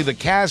certainly the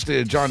cast,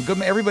 John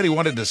Goodman, everybody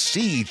wanted to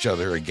see each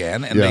other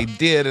again, and they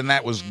did, and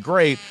that was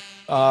great.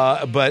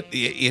 But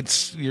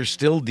you're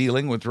still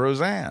dealing with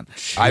Roseanne.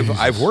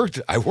 I've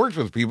worked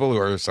with people who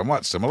are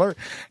somewhat similar,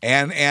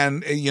 and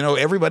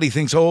everybody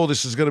thinks, oh,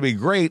 this is going to be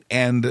great,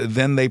 and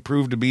then they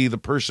prove to be the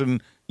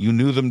person you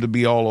knew them to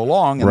be all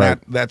along,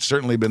 and that's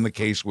certainly been the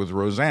case with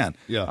Roseanne.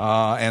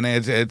 Yeah, and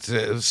it's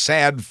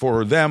sad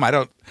for them.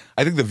 I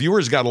think the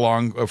viewers got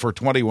along for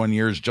 21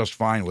 years just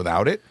fine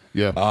without it.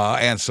 Yeah,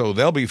 and so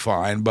they'll be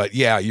fine. But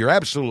yeah, you're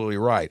absolutely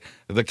right.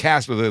 The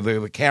cast,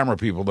 the camera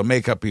people, the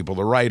makeup people,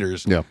 the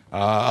writers. Yeah,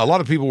 a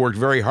lot of people worked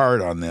very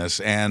hard on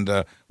this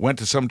and went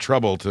to some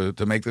trouble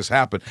to make this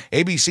happen.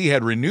 ABC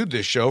had renewed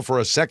this show for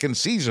a second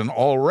season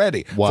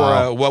already.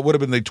 Wow, for what would have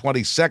been the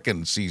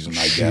 22nd season,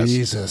 I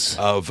guess,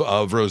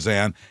 of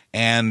Roseanne.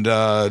 And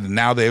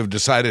now they've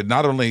decided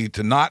not only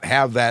to not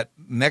have that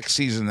next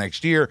season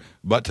next year,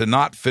 but to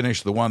not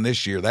finish the one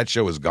this year. That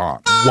show is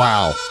gone.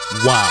 Wow.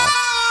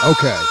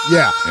 Okay,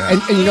 yeah.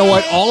 And you know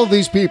what? All of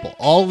these people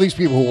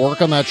who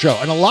work on that show,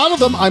 and a lot of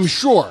them, I'm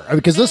sure,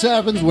 because this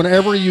happens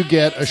whenever you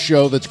get a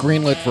show that's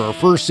greenlit for a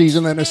first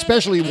season, and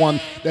especially one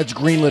that's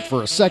greenlit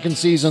for a second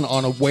season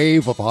on a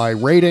wave of high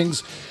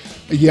ratings.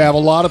 You have a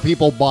lot of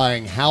people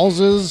buying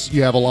houses.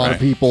 You have a lot of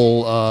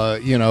people,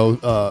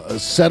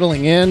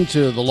 settling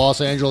into the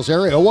Los Angeles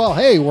area. Well,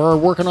 hey, we're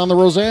working on the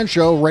Roseanne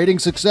show, rating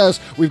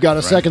success. We've got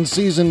a second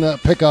season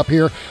pick up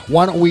here.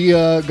 Why don't we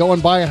go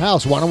and buy a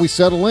house? Why don't we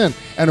settle in?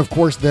 And of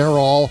course, they're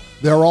all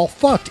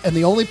fucked. And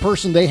the only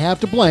person they have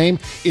to blame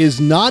is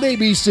not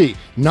ABC,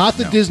 not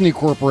the Disney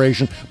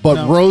Corporation,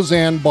 but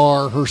Roseanne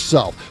Barr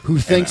herself, who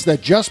thinks that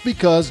just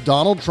because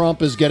Donald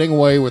Trump is getting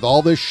away with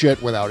all this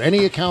shit without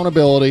any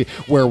accountability,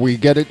 where we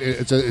get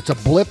it's a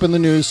blip in the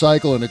news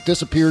cycle and it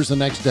disappears the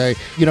next day,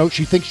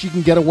 she thinks she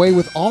can get away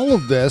with all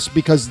of this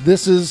because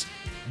this is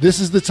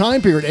the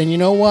time period. And you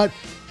know what?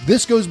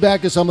 This goes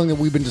back to something that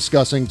we've been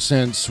discussing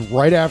since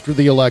right after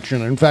the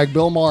election. In fact,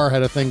 Bill Maher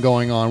had a thing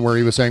going on where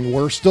he was saying,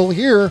 we're still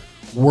here.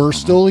 We're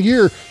still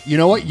here. You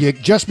know what?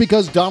 Just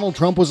because Donald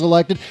Trump was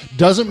elected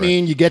doesn't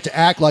mean you get to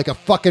act like a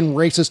fucking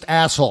racist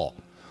asshole.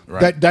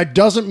 That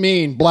doesn't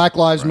mean Black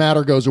Lives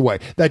Matter goes away.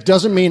 That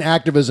doesn't mean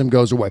activism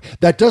goes away.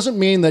 That doesn't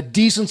mean that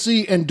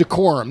decency and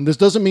decorum. This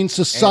doesn't mean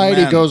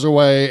society goes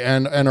away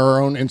and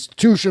our own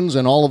institutions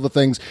and all of the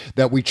things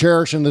that we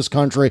cherish in this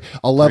country,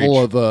 a level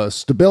of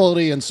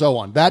stability and so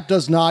on. That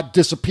does not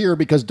disappear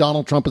because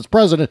Donald Trump is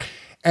president.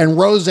 And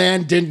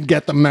Roseanne didn't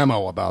get the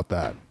memo about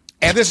that.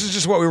 And this is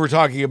just what we were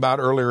talking about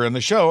earlier in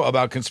the show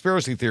about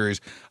conspiracy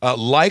theories.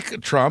 Like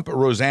Trump,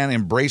 Roseanne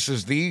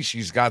embraces these.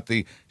 She's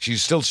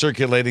still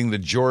circulating the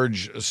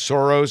George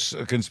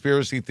Soros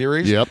conspiracy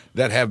theories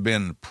that have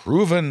been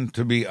proven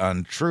to be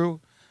untrue.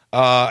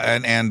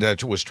 And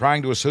was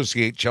trying to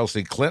associate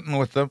Chelsea Clinton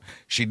with them.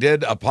 She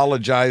did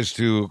apologize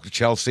to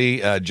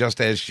Chelsea, just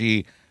as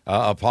she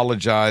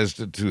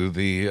apologized to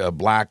the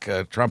black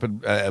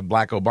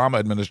Obama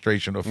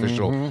administration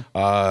official,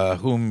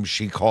 whom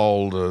she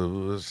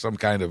called some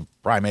kind of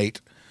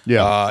primate. She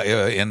said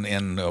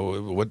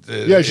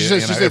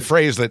a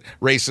phrase that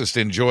racists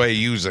enjoy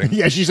using.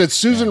 Yeah, she said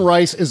Susan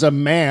Rice is a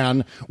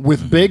man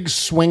with big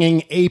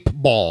swinging ape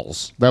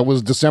balls. That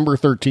was December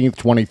 13th,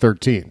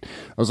 2013.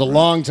 That was a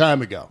long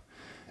time ago.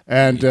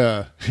 And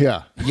and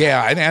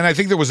I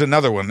think there was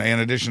another one in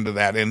addition to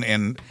that.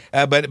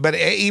 But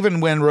even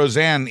when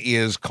Roseanne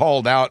is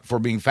called out for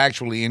being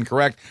factually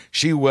incorrect,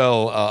 she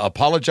will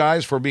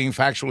apologize for being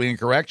factually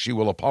incorrect. She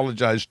will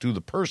apologize to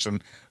the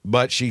person,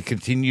 but she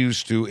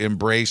continues to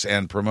embrace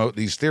and promote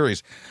these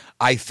theories.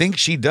 I think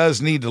she does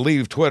need to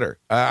leave Twitter.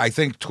 I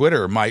think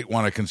Twitter might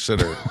want to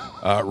consider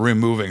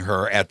removing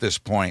her at this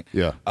point.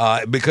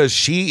 Because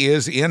she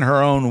is, in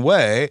her own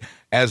way,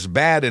 as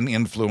bad an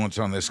influence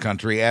on this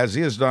country as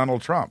is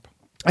Donald Trump.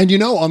 And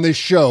on this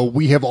show,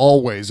 we have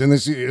always, and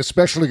this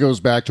especially goes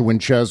back to when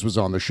Ches was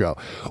on the show,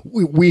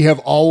 we have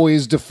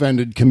always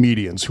defended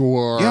comedians who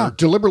are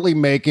deliberately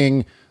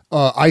making,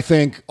 I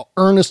think,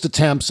 earnest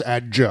attempts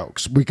at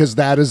jokes, because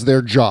that is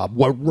their job.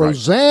 What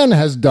Roseanne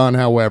has done,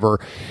 however,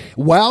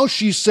 while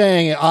she's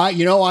saying,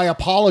 I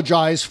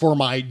apologize for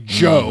my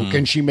joke,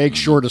 and she makes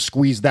sure to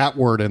squeeze that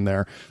word in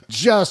there,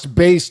 just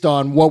based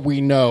on what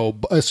we know,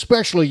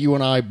 especially you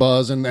and I,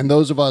 Buzz, and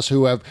those of us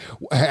who have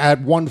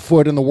had one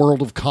foot in the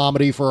world of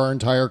comedy for our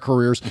entire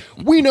careers,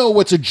 we know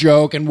what's a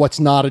joke and what's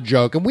not a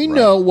joke, and we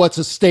know what's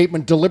a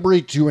statement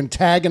deliberately to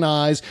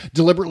antagonize,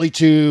 deliberately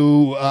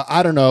to,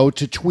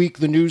 to tweak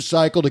the news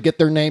cycle, to get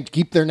their name, to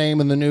keep their name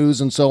in the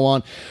news and so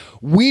on.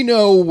 We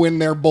know when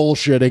they're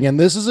bullshitting, and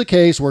this is a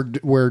case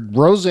where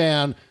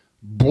Roseanne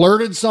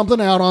blurted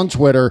something out on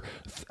Twitter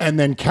and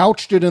then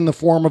couched it in the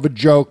form of a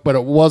joke, but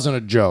it wasn't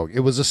a joke. It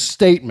was a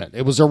statement.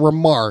 It was a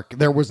remark.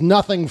 There was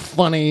nothing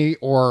funny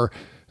or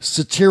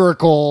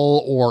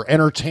satirical or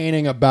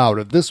entertaining about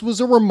it. This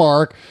was a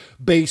remark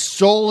based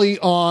solely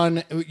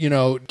on,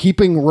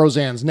 keeping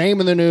Roseanne's name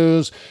in the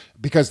news,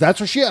 because that's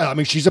what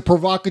she's a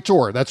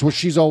provocateur. That's what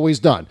she's always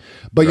done.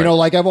 But,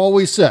 like I've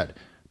always said,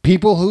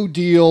 people who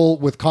deal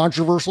with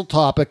controversial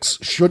topics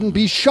shouldn't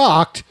be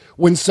shocked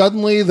when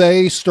suddenly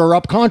they stir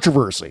up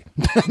controversy.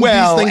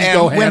 Well, these things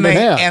go hand in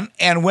hand.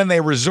 And when they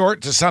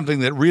resort to something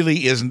that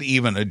really isn't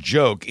even a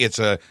joke, it's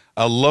a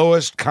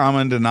lowest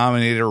common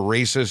denominator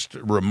racist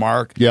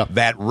remark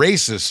that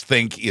racists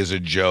think is a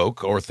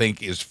joke or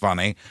think is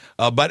funny.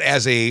 But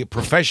as a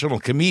professional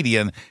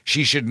comedian,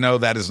 she should know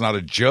that is not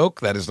a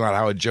joke. That is not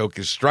how a joke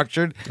is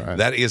structured. Right.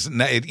 That is,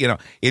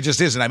 it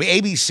just isn't. I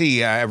mean,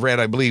 ABC, I've read,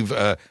 I believe,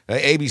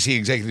 ABC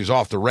executives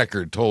off the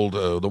record told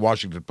the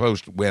Washington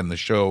Post when the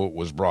show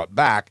was brought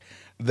back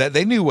that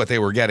they knew what they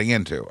were getting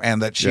into, and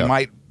that she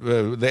might.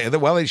 They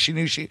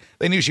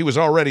knew she was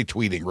already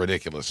tweeting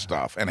ridiculous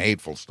stuff and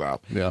hateful stuff.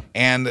 Yeah,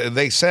 and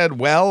they said,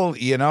 well,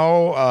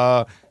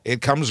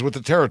 it comes with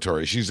the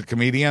territory. She's a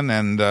comedian,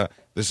 and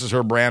this is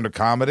her brand of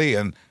comedy,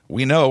 and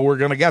we know we're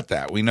going to get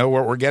that. We know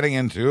what we're getting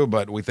into,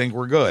 but we think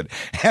we're good.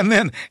 And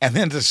then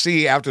to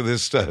see after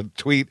this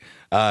tweet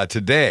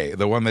today,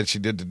 the one that she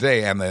did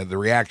today, and the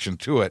reaction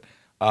to it.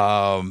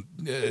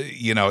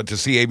 To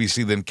see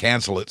ABC then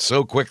cancel it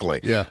so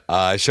quickly,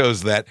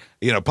 shows that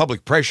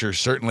public pressure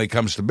certainly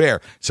comes to bear.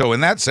 So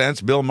in that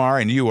sense, Bill Maher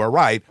and you are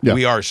right. Yeah.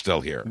 We are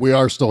still here. We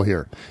are still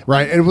here,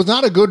 right? And it was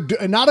not a good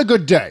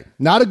day.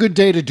 Not a good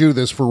day to do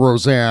this for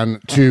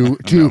Roseanne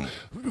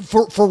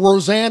for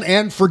Roseanne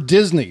and for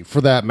Disney,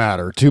 for that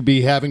matter, to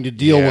be having to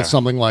deal with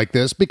something like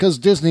this, because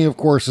Disney, of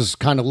course, is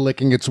kind of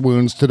licking its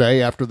wounds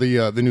today after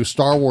the new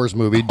Star Wars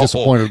movie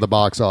disappointed the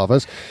box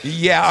office.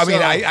 Yeah, I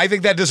mean, I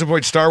think that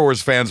disappoints Star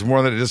Wars fans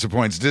more than it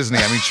disappoints Disney.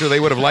 I mean, sure, they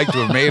would have liked to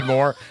have made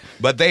more,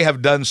 but they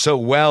have done so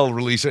well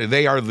releasing.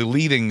 They are the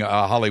leading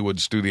Hollywood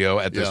studio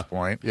at this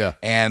point,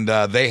 and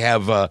they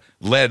have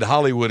led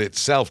Hollywood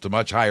itself to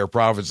much higher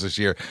profits this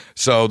year.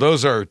 So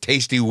those are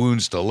tasty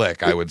wounds to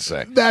lick, I would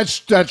say. That's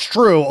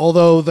true.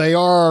 Although they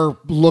are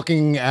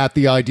looking at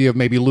the idea of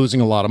maybe losing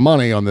a lot of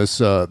money on this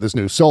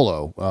new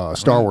Solo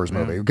Star Wars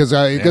movie, because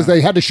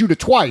they had to shoot it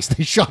twice.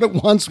 They shot it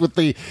once with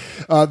the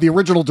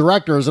original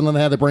directors, and then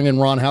they had to bring in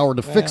Ron Howard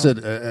to fix it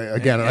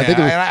again. And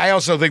I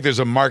also think there's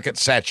a market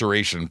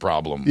saturation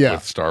problem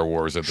with Star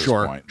Wars at this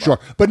point. Sure.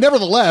 But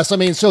nevertheless, I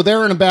mean, so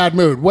they're in a bad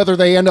mood, whether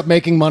they end up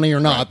making money or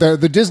not. The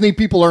Disney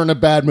people are in a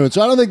bad mood.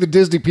 So I don't think the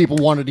Disney people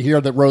wanted to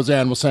hear that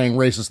Roseanne was saying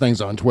racist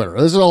things on Twitter.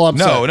 This is all I'm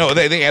saying. No,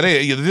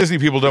 the Disney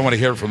people don't want to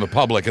hear it from the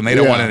public, and they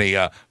don't want any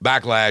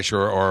backlash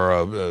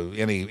or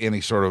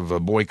any sort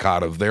of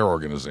boycott of their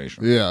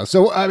organization. Yeah.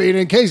 So, I mean,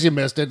 in case you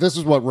missed it, this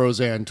is what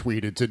Roseanne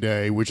tweeted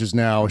today, which is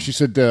now, she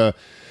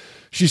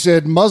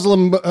said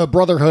Muslim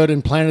Brotherhood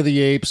and Planet of the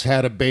Apes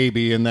had a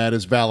baby, and that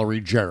is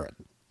Valerie Jarrett,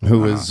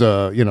 who is,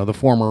 the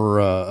former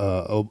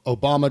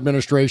Obama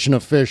administration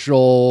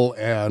official,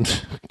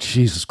 and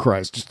Jesus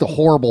Christ, just a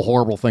horrible,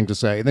 horrible thing to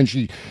say. And then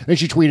she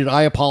tweeted,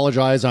 "I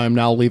apologize. I'm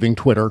now leaving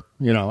Twitter."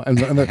 And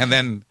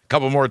then a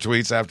couple more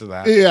tweets after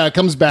that. Yeah, it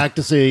comes back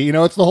to see,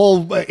 it's the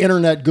whole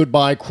internet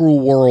goodbye, cruel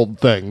world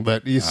thing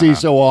that you see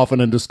so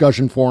often in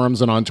discussion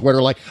forums and on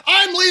Twitter. Like,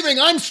 I'm leaving.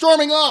 I'm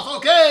storming off.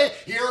 Okay,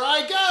 here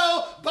I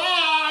go.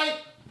 Bye.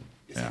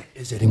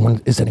 Is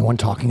anyone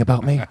talking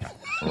about me?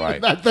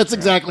 Right. That's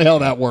exactly how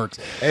that works.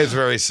 It's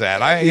very sad.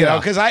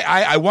 Because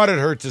I wanted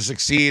her to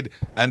succeed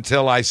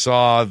until I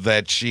saw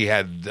that she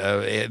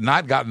had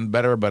not gotten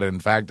better, but in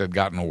fact had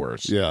gotten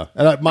worse. Yeah.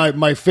 And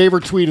my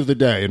favorite tweet of the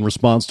day in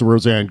response to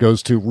Roseanne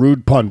goes to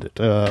Rude Pundit,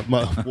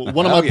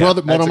 one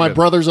of my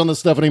brothers on the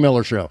Stephanie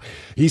Miller Show.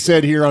 He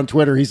said here on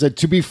Twitter, he said,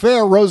 "To be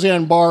fair,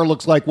 Roseanne Barr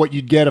looks like what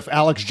you'd get if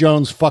Alex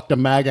Jones fucked a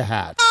MAGA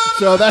hat."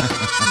 So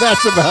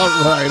that's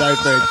about right, I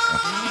think.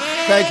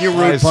 Thank you,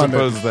 Rude Pundit.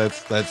 I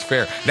suppose that's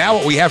fair. Now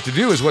what we have to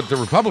do is what the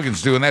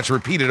Republicans do, and that's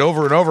repeat it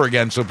over and over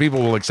again so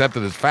people will accept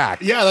it as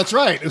fact. Yeah, that's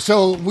right.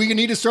 So we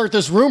need to start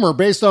this rumor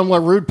based on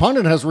what Rude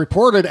Pundit has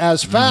reported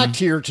as fact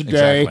here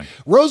today. Exactly.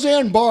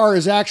 Roseanne Barr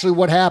is actually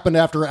what happened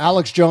after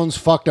Alex Jones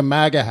fucked a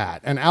MAGA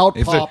hat, and out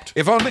popped...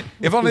 If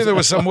only there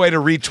was some way to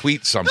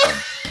retweet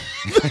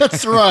something.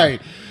 That's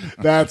right.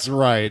 That's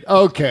right.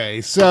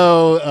 Okay,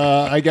 so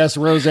I guess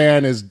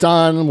Roseanne is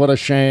done. What a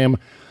shame.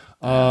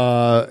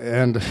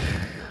 And...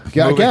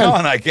 Yeah, moving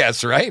on, I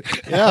guess, right?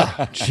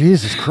 Yeah.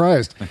 Jesus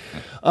Christ.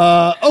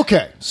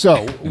 Okay,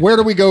 so where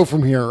do we go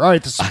from here? All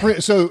right,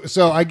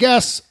 so I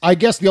guess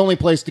the only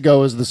place to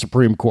go is the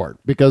Supreme Court,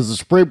 because the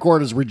Supreme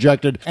Court has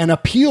rejected an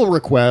appeal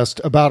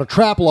request about a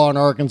trap law in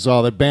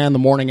Arkansas that banned the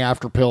morning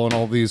after pill and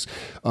all these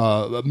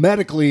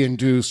medically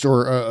induced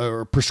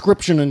or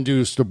prescription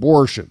induced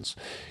abortions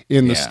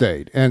in the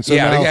state. And so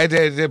now,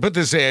 to put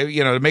this,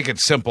 to make it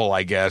simple,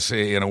 I guess,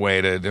 in a way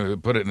to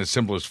put it in the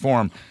simplest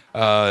form.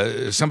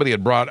 Somebody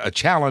had brought a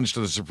challenge to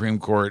the Supreme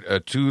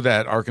Court to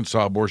that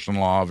Arkansas abortion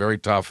law, very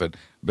tough. It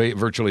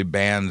virtually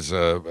bans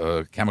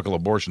chemical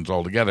abortions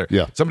altogether.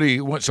 Yeah.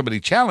 Somebody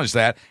challenged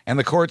that, and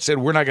the court said,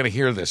 we're not going to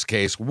hear this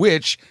case,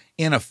 which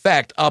in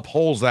effect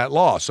upholds that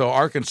law. So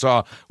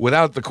Arkansas,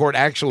 without the court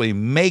actually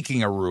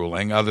making a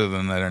ruling, other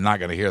than that they're not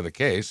going to hear the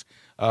case,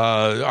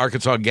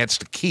 Arkansas gets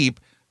to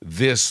keep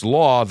this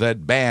law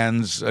that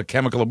bans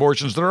chemical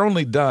abortions that are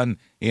only done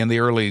in the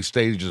early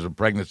stages of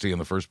pregnancy in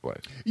the first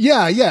place.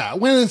 Yeah.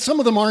 When some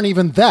of them aren't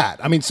even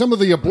that. I mean, some of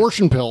the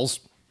abortion pills,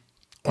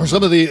 or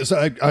some of the,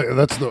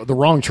 that's the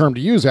wrong term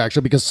to use,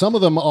 actually, because some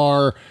of them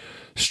are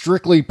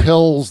strictly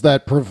pills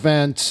that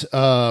prevent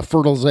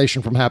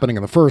fertilization from happening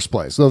in the first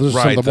place. So those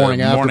are some of the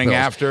morning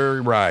after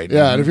pills. Right.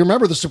 Yeah, and if you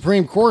remember, the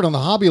Supreme Court on the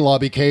Hobby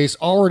Lobby case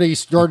already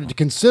started to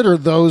consider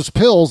those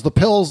pills, the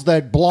pills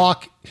that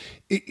block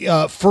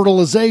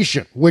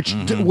fertilization,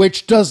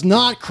 which does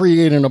not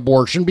create an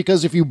abortion,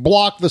 because if you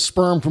block the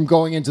sperm from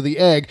going into the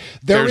egg,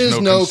 there's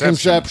no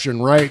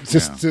conception, right?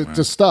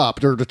 To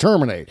stop or to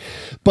terminate.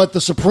 But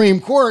the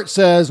Supreme Court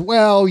says,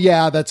 well,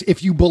 yeah, that's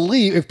if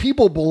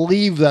people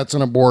believe that's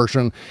an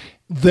abortion,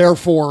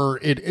 therefore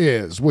it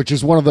is, which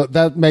is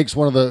that makes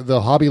one of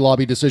the Hobby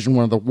Lobby decision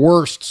one of the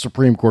worst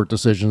Supreme Court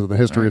decisions in the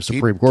history of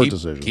Supreme Court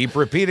decisions. Keep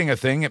repeating a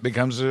thing, it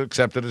becomes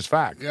accepted as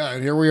fact. Yeah,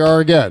 and here we are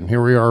again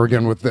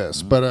with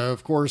this. But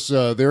of course,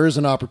 there is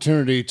an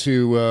opportunity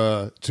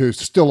to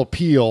still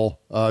appeal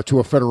to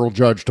a federal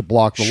judge to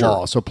block the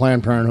law. So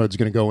Planned Parenthood is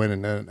going to go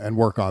in and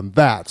work on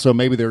that. So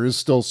maybe there is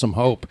still some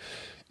hope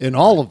in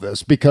all of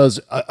this, because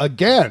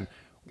again,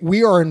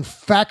 we are in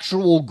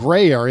factual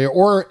gray area,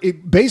 or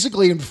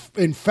basically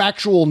in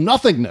factual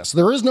nothingness.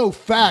 There is no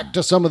fact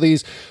to some of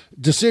these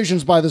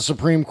decisions by the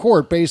Supreme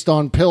Court based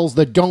on pills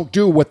that don't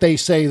do what they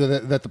say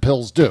that the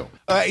pills do.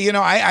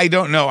 I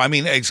don't know. I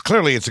mean, it's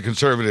a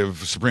conservative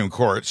Supreme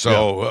Court.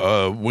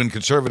 So when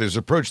conservatives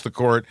approach the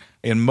court,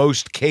 in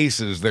most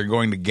cases, they're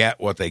going to get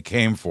what they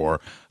came for.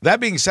 That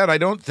being said, I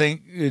don't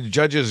think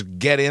judges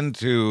get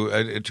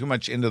into too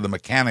much into the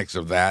mechanics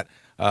of that.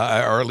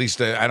 Or at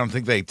least I don't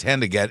think they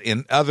tend to get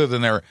in, other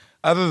than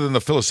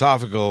the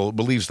philosophical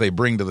beliefs they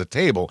bring to the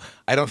table.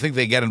 I don't think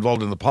they get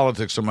involved in the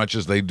politics so much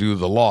as they do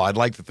the law. I'd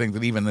like to think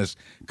that even this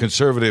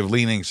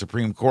conservative-leaning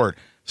Supreme Court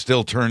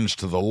still turns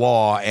to the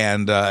law,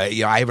 and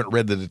I haven't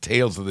read the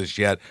details of this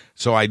yet,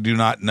 so I do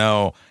not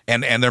know.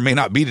 And there may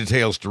not be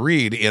details to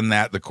read in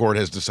that the court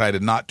has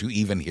decided not to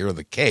even hear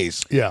the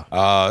case. Yeah,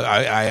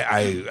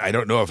 I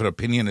don't know if an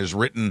opinion is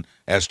written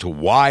as to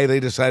why they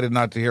decided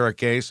not to hear a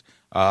case.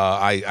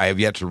 I have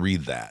yet to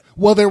read that.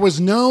 Well, there was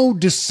no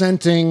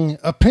dissenting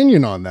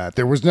opinion on that.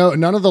 There was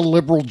none of the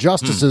liberal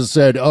justices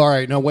said, all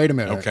right, no, wait a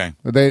minute. Okay.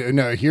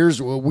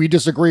 We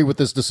disagree with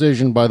this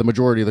decision by the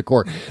majority of the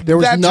court. There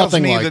was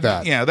nothing like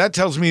that. Yeah, that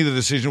tells me the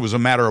decision was a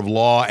matter of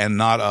law and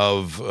not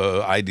of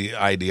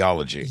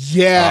ideology.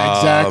 Yeah,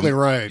 exactly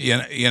right.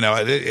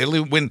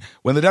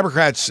 When the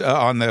Democrats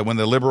when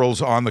the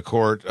liberals on the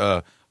court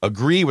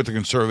agree with the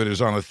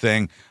conservatives on a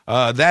thing,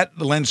 that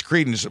lends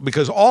credence,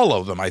 because all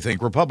of them, I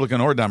think,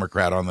 Republican or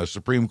Democrat on the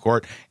Supreme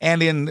Court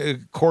and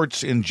in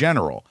courts in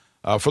general,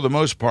 for the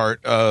most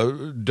part,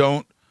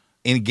 don't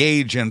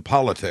engage in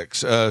politics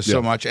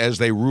so much as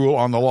they rule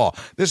on the law.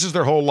 This is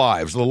their whole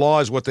lives. The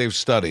law is what they've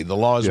studied. The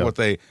law is what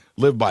they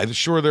live by.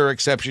 Sure, there are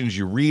exceptions.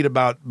 You read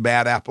about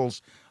bad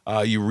apples.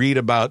 You read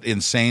about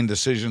insane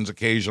decisions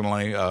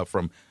occasionally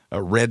from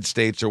red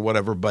states or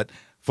whatever, but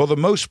for the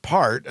most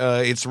part,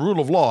 it's the rule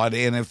of law.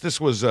 And if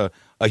this was a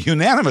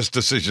unanimous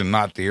decision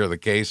not to hear the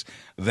case,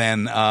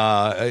 then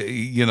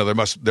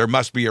there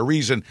must be a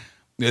reason.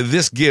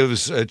 This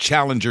gives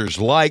challengers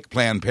like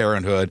Planned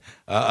Parenthood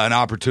an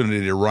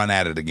opportunity to run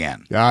at it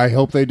again. Yeah, I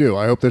hope they do.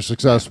 I hope they're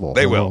successful.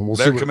 They will.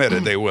 They're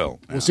committed. They will.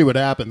 We'll see what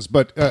happens.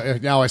 But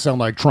now I sound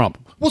like Trump.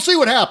 We'll see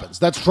what happens.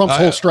 That's Trump's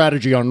whole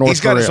strategy on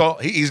North Korea.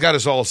 He's got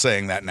us all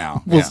saying that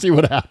now. We'll see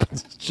what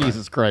happens.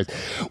 Jesus Christ.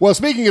 Well,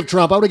 speaking of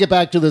Trump, I want to get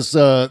back to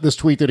this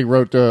tweet that he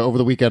wrote over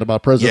the weekend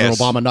about President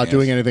Obama not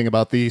doing anything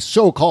about the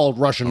so-called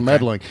Russian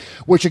meddling,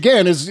 which,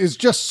 again, is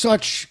just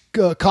such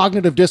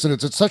cognitive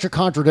dissonance. It's such a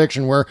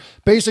contradiction where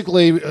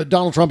basically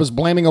Donald Trump is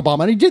blaming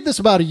Obama. And he did this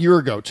about a year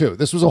ago, too.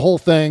 This was a whole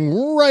thing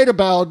right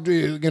about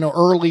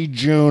early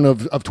June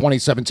of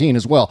 2017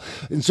 as well.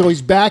 And so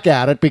he's back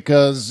at it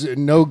because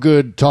no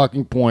good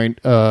talking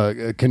point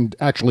can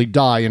actually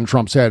die in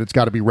Trump's head. It's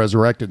got to be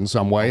resurrected in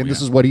some way. And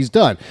this is what he's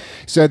done.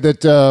 He said that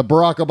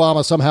Barack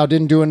Obama somehow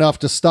didn't do enough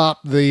to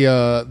stop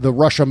the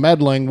Russia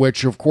meddling,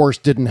 which of course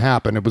didn't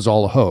happen. It was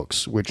all a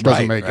hoax, which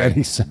doesn't make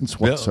any sense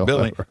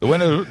whatsoever.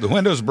 Billy, the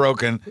window's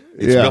broken.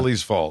 It's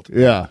Billy's fault.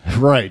 Yeah,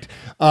 right.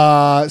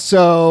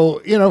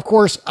 So, of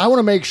course, I want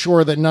to make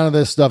sure that none of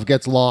this stuff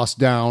gets lost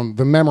down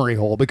the memory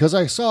hole, because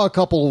I saw a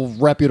couple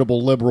of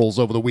reputable liberals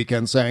over the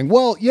weekend saying,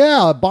 well,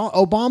 yeah,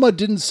 Obama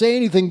didn't say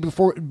anything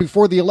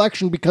before the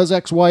election because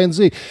X, Y, and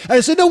Z. And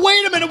I said, no,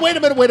 wait a minute.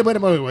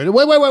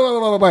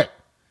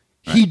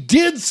 He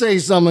did say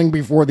something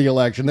before the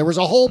election. There was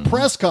a whole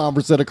press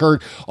conference that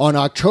occurred on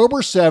October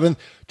 7th,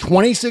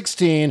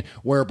 2016,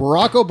 where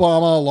Barack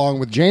Obama, along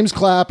with James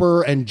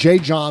Clapper and Jay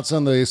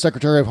Johnson, the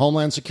Secretary of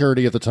Homeland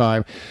Security at the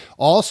time,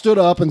 all stood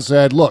up and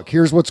said, look,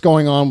 here's what's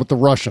going on with the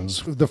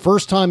Russians. The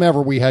first time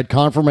ever we had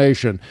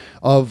confirmation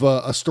of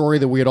a story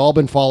that we had all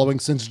been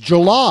following since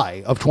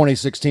July of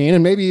 2016,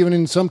 and maybe even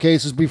in some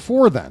cases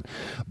before then.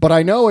 But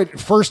I know it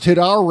first hit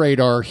our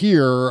radar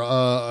here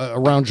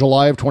around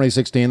July of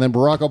 2016. Then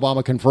Barack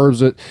Obama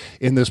confirms it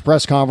in this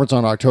press conference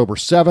on October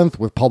 7th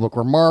with public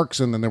remarks,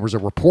 and then there was a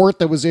report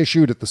that was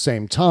issued at the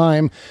same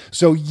time.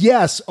 So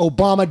yes,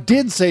 Obama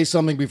did say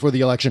something before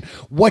the election.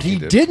 What he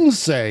didn't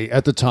say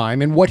at the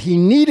time, and what he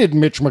needed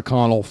Mitch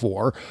McConnell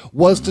for,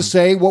 was to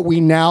say what we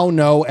now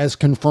know as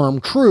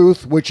confirmed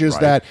truth, which is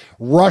that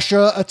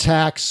Russia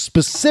attacked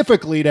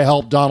specifically to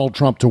help Donald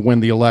Trump to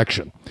win the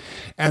election.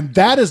 And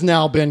that has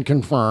now been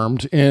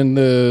confirmed in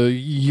the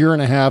year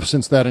and a half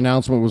since that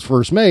announcement was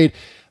first made.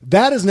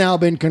 That has now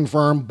been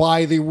confirmed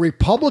by the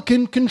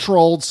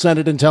Republican-controlled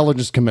Senate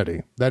Intelligence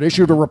Committee that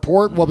issued a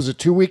report,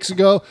 2 weeks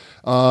ago,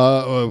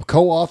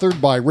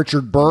 co-authored by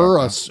Richard Burr,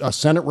 a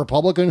Senate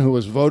Republican who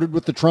has voted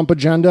with the Trump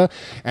agenda.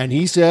 And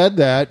he said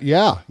that,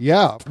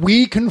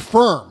 we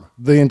confirm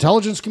the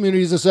intelligence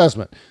community's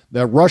assessment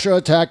that Russia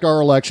attacked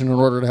our election in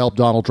order to help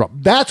Donald Trump.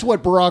 That's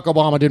what Barack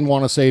Obama didn't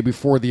want to say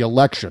before the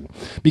election,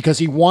 because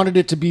he wanted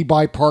it to be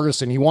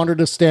bipartisan. He wanted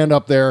to stand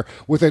up there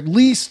with at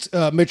least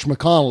Mitch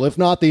McConnell, if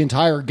not the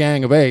entire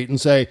gang of 8, and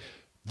say,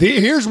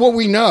 here's what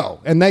we know.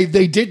 And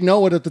they did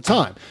know it at the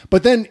time.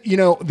 But then,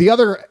 the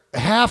other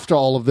half to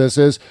all of this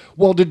is,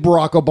 well, did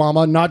Barack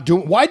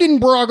Obama why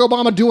didn't Barack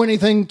Obama do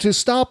anything to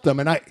stop them?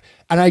 And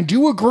I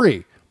do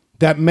agree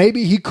that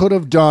maybe he could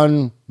have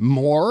done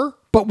more,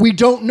 but we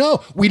don't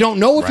know. We don't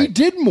know if he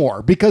did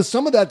more, because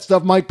some of that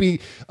stuff might be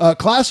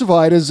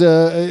classified as,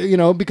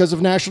 because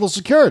of national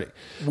security.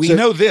 We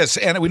know this,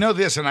 and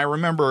I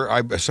remember,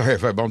 I'm sorry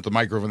if I bumped the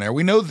microphone there.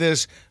 We know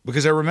this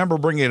because I remember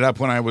bringing it up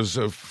when I was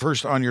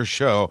first on your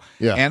show,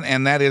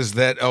 and that is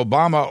that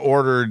Obama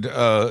ordered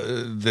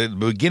the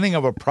beginning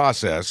of a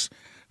process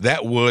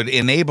that would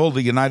enable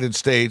the United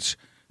States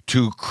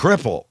to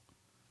cripple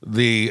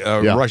the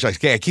Russia.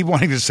 I keep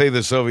wanting to say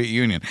the Soviet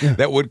Union.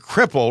 That would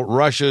cripple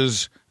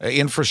Russia's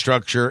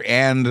infrastructure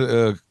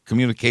and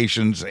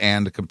communications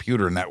and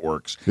computer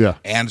networks.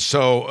 And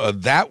so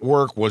that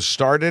work was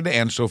started,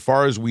 and so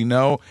far as we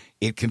know,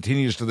 it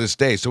continues to this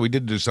day. So we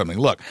did do something.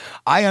 Look,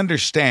 I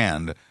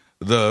understand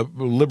the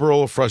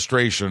liberal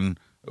frustration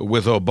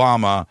with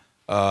Obama.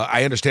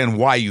 I understand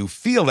why you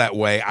feel that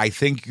way. I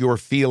think your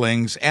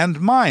feelings,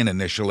 and mine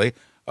initially,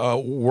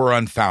 were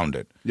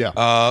unfounded.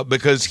 Yeah.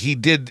 Because he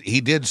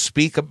did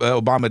speak.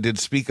 Obama did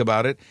speak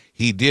about it.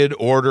 He did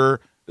order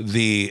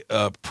the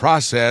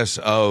process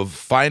of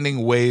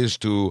finding ways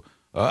to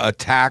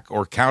attack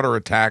or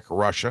counterattack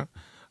Russia.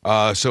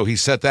 So he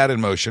set that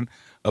in motion.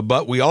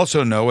 But we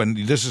also know,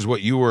 and this is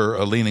what you were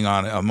leaning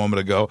on a moment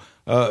ago,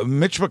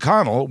 Mitch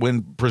McConnell,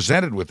 when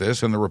presented with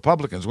this, and the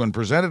Republicans, when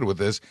presented with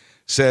this,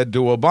 said to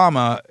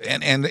Obama,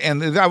 and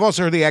I've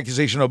also heard the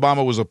accusation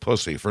Obama was a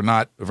pussy for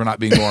not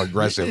being more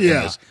aggressive in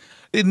this.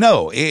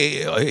 No,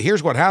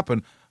 here's what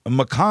happened.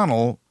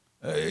 McConnell,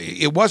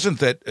 it wasn't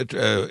that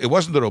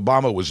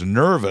Obama was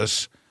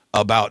nervous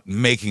about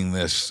making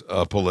this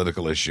a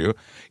political issue.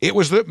 It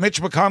was that Mitch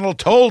McConnell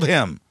told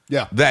him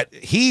that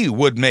he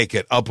would make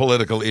it a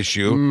political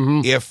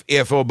issue if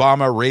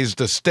Obama raised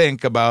a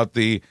stink about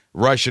the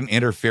Russian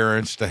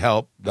interference to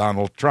help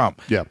Donald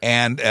Trump. Yeah.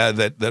 And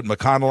that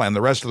McConnell and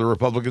the rest of the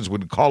Republicans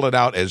would call it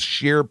out as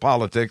sheer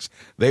politics.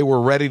 They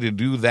were ready to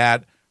do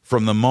that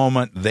from the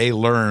moment they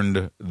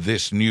learned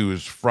this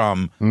news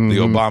from the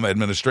Obama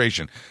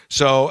administration.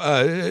 So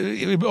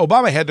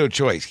Obama had no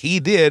choice.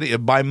 He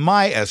did, by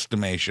my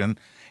estimation,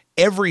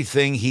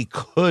 everything he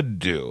could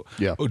do.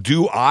 Yeah.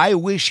 Do I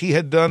wish he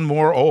had done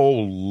more?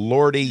 Oh,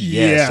 Lordy,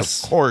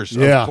 yes. Of course.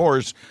 Of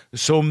course.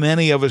 So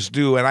many of us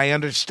do. And I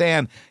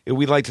understand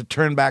we'd like to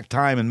turn back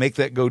time and make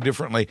that go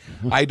differently.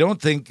 I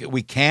don't think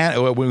we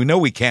can. We know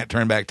we can't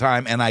turn back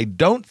time. And I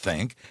don't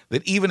think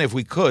that even if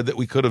we could, that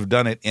we could have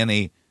done it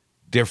any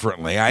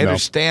differently. I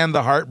understand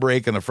the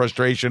heartbreak and the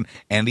frustration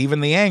and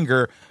even the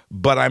anger,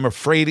 but I'm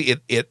afraid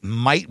it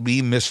might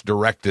be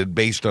misdirected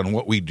based on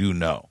what we do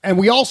know. And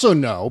we also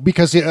know,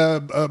 because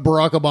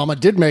Barack Obama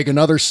did make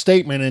another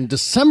statement in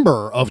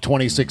December of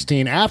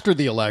 2016 after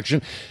the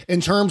election,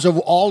 in terms of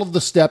all of the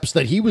steps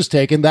that he was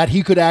taking that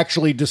he could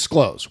actually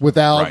disclose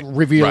without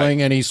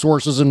revealing any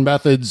sources and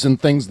methods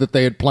and things that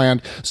they had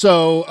planned.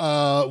 So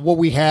what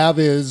we have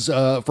is,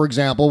 for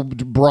example,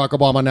 Barack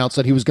Obama announced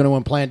that he was going to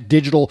implant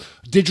digital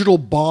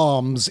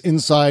bombs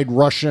inside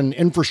Russian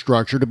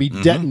infrastructure to be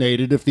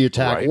detonated if the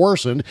attack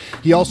worsened.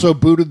 He also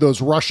booted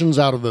those Russians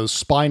out of those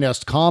spy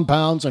nest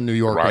compounds in New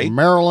York and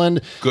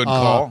Maryland. Good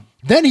call.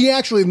 Then he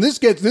actually, and this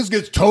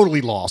gets totally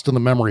lost in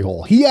the memory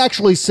hole. He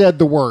actually said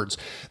the words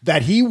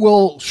that he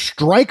will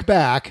strike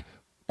back,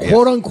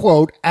 quote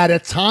unquote, at a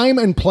time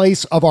and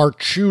place of our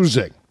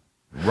choosing.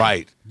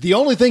 Right. The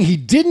only thing he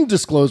didn't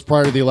disclose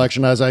prior to the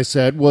election, as I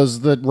said,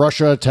 was that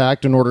Russia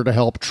attacked in order to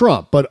help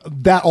Trump. But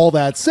all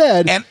that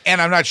said,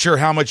 and I'm not sure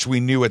how much we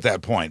knew at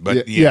that point.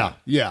 But yeah.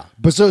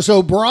 But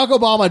so Barack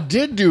Obama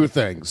did do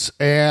things,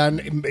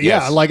 and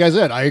like I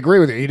said, I agree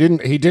with you.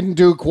 He didn't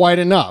do quite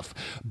enough.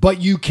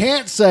 But you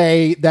can't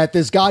say that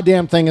this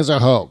goddamn thing is a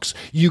hoax.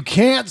 You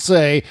can't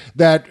say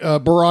that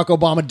Barack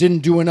Obama didn't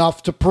do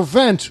enough to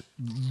prevent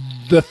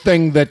the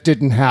thing that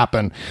didn't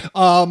happen.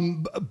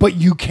 But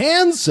you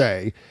can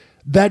say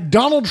that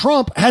Donald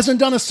Trump hasn't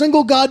done a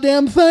single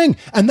goddamn thing.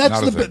 And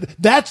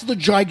that's the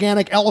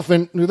gigantic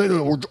elephant,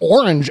 or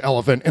orange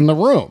elephant in the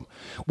room,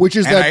 which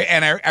is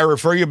I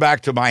refer you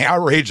back to my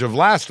outrage of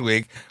last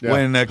week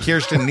when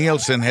Kirstjen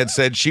Nielsen had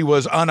said she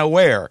was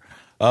unaware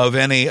of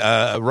any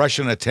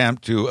Russian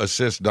attempt to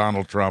assist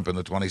Donald Trump in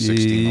the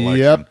 2016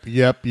 election.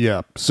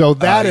 Yep. So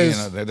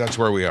that's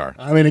where we are.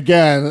 I mean,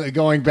 again,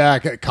 going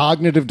back,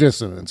 cognitive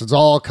dissonance. It's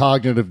all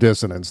cognitive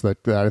dissonance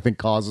that I think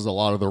causes a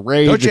lot of the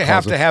rage. Don't you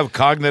have to have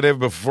cognitive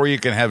before you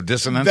can have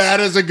dissonance?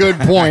 That is a good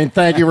point.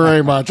 Thank you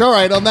very much. All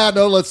right, on that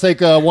note, let's take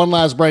one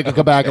last break and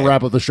come back and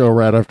wrap up the show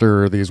right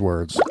after these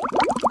words.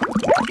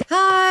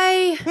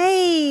 Hi.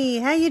 Hey,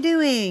 how you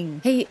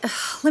doing? Hey,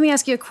 let me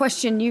ask you a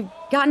question. You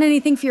gotten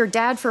anything for your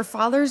dad for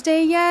Father's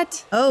Day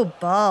yet? Oh,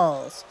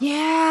 balls.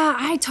 Yeah,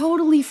 I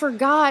totally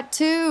forgot,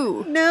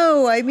 too.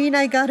 No, I mean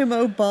I got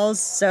him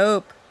balls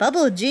soap.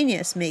 Bubble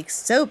Genius makes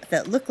soap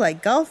that look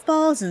like golf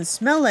balls and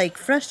smell like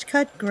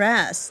fresh-cut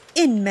grass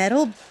in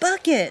metal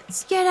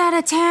buckets. Get out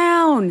of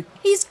town.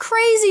 He's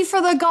crazy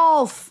for the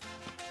golf.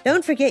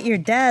 Don't forget your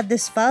dad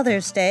this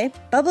Father's Day.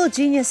 Bubble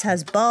Genius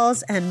has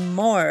balls and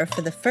more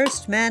for the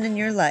first man in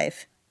your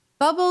life.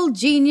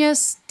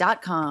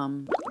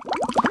 BubbleGenius.com.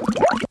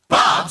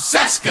 Bob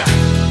Cesca.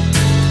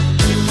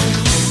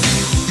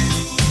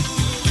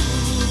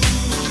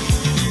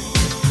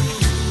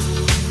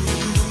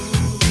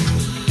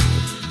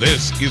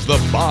 This is the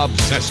Bob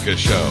Cesca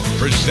Show,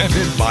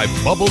 presented by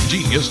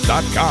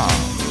BubbleGenius.com.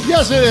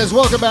 Yes, it is.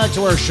 Welcome back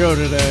to our show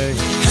today.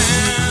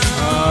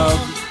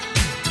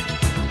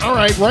 All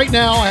right, right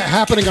now,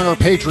 happening on our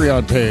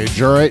Patreon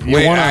page, all right?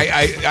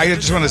 I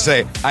just want to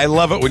say, I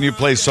love it when you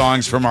play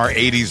songs from our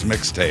 80s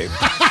mixtape.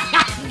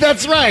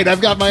 That's right.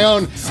 I've got my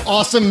own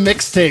awesome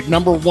mixtape,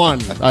 number one.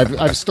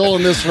 I've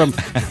stolen this from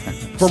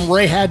from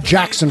Rahad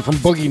Jackson from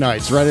Boogie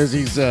Nights, right as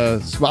he's,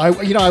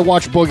 I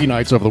watched Boogie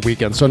Nights over the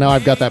weekend, so now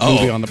I've got that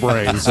movie on the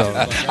brain. So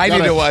I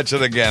need to watch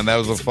it again. That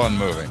was a fun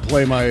movie.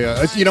 Play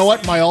my, you know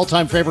what? My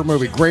all-time favorite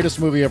movie, greatest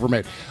movie ever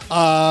made.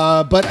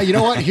 But you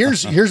know what?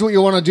 Here's what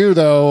you want to do,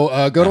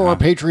 though. Go to our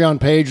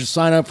Patreon page,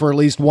 sign up for at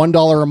least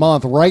 $1 a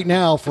month. Right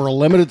now, for a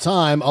limited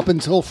time, up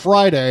until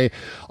Friday,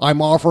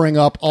 I'm offering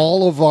up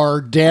all of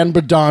our Dan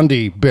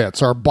Badandi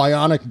bits, our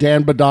Bionic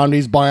Dan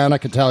Badandi's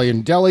Bionic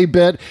Italian Deli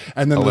bit,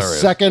 and then Hilarious. the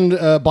second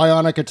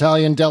Bionic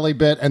Italian Deli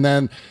bit, and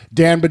then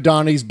Dan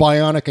Badandi's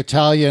Bionic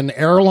Italian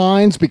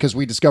Airlines, because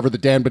we discovered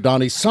that Dan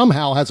Badandi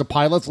somehow has a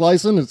pilot's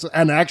license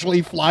and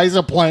actually flies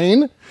a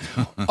plane,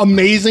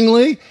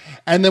 amazingly.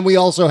 And then we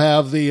also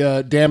have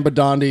the Dan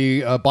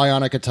Badandi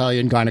Bionic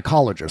Italian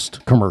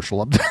Gynecologist commercial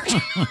up there,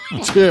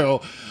 too,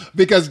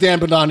 because Dan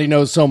Badandi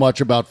knows so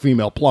much about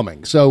female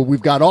plumbing. So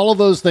we've got all of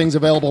those things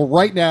available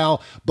right now,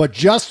 but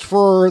just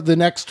for the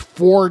next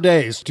 4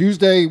 days,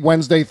 Tuesday,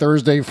 Wednesday,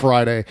 Thursday,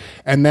 Friday,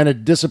 and then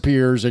it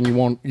disappears, and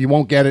you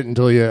won't get it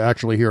until you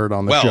actually hear it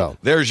on the show.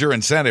 There's your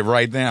incentive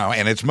right now,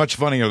 and it's much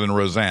funnier than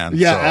Roseanne.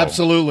 Yeah,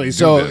 absolutely.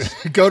 So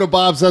go to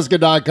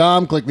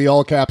bobcesca.com, click the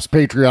all caps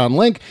Patreon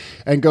link,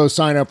 and go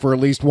sign up for at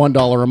least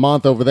 $1 a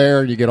month over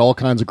there. You get all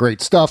kinds of great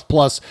stuff,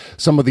 plus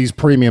some of these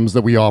premiums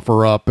that we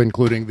offer up,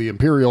 including the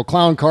Imperial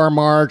Clown Car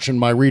March and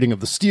my reading of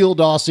the Steele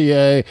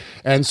dossier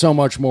and so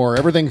much more.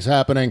 Everything's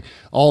happening.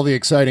 All the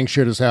exciting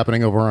shit is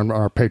happening over on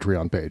our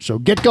Patreon page. So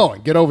get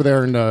going. Get over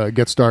there and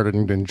get started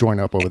and join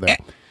up over there.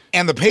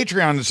 And the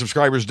Patreon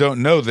subscribers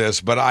don't know this,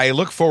 but I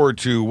look forward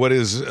to what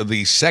is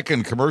the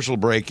second commercial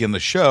break in the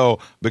show,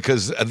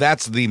 because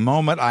that's the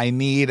moment I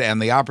need and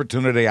the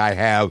opportunity I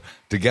have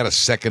to get a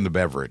second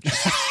beverage.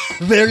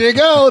 There you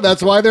go.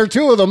 That's why there are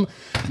two of them.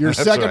 Your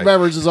That's second right.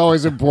 beverage is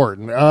always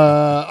important.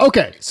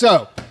 Okay,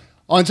 so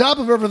on top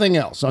of everything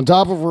else, on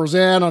top of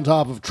Roseanne, on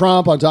top of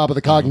Trump, on top of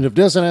the cognitive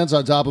dissonance,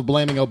 on top of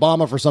blaming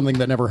Obama for something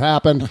that never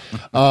happened,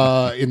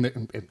 at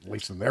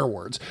least in their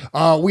words,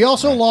 we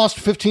also lost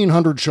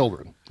 1,500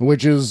 children,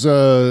 which is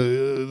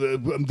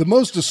the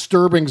most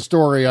disturbing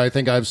story I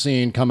think I've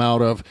seen come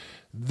out of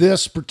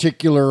this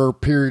particular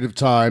period of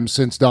time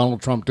since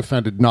Donald Trump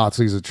defended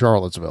Nazis at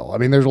Charlottesville. I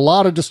mean, there's a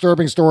lot of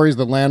disturbing stories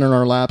that land in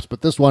our laps,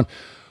 but this one,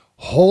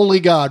 holy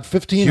God,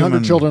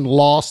 1,500 children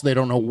lost. They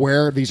don't know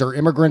where. These are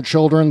immigrant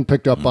children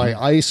picked up by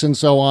ICE and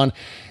so on.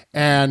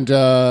 And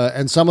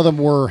some of them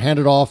were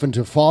handed off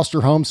into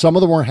foster homes. Some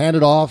of them were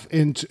handed off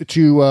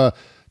to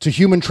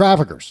human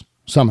traffickers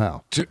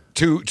somehow. To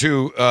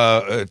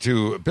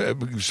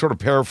sort of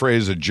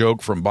paraphrase a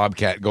joke from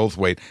Bobcat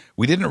Goldthwait,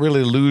 we didn't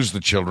really lose the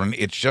children.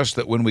 It's just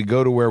that when we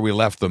go to where we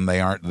left them, they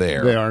aren't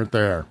there. They aren't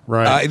there,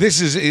 right? This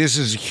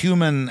is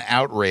human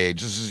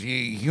outrage. This is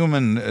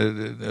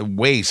human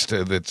waste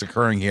that's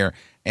occurring here,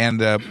 and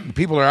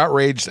people are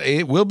outraged.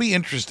 It will be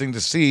interesting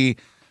to see.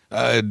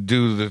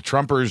 Do the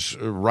Trumpers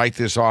write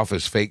this off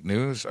as fake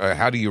news?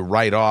 How do you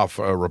write off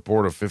a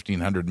report of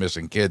 1,500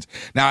 missing kids?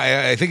 Now,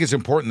 I think it's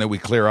important that we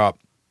clear up,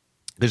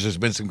 because there's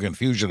been some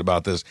confusion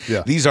about this.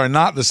 Yeah. These are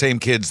not the same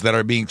kids that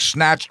are being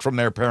snatched from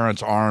their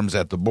parents' arms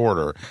at the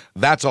border.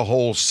 That's a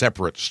whole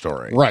separate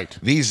story. Right.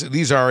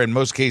 These are, in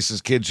most cases,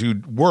 kids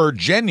who were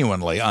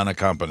genuinely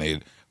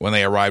unaccompanied when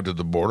they arrived at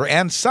the border,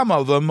 and some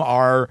of them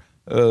are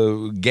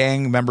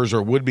gang members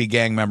or would-be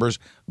gang members,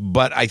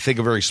 but I think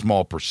a very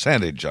small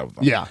percentage of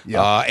them. Yeah.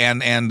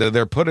 And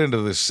they're put into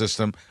this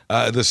system,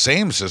 the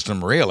same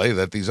system, really,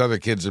 that these other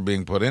kids are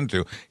being put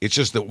into. It's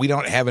just that we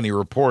don't have any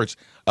reports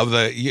of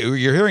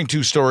you're hearing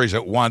two stories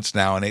at once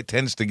now, and it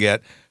tends to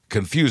get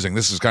confusing.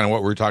 This is kind of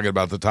what we were talking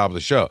about at the top of the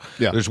show.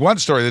 Yeah. There's one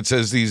story that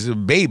says these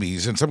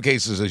babies, in some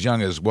cases as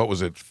young as,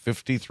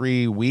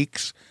 53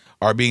 weeks,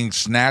 are being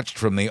snatched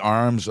from the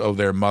arms of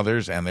their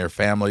mothers and their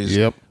families.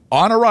 Yep.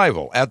 On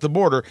arrival at the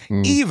border,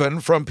 even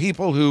from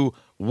people who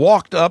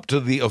walked up to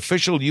the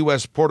official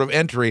U.S. port of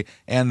entry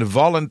and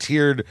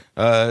volunteered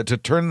to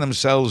turn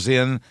themselves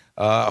in,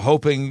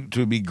 hoping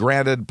to be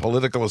granted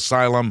political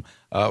asylum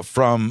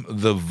from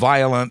the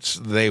violence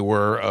they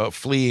were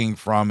fleeing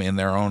from in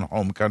their own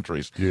home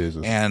countries.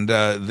 Jesus. And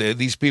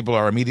these people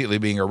are immediately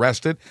being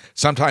arrested,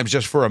 sometimes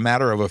just for a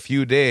matter of a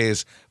few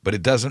days, but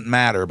it doesn't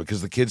matter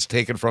because the kid's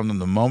taken from them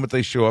the moment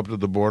they show up to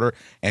the border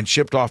and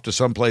shipped off to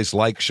someplace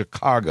like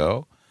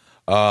Chicago,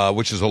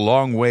 which is a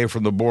long way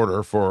from the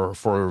border for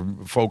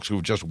folks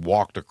who've just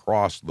walked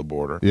across the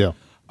border. Yeah.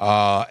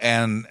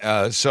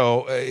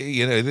 So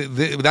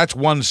that's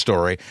one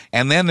story.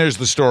 And then there's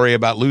the story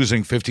about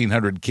losing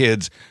 1,500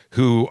 kids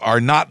who are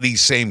not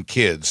these same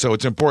kids. So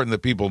it's important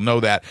that people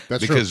know that.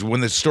 That's because true. when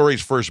the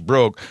stories first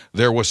broke,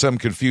 there was some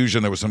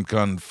confusion. There was some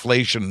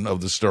conflation of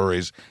the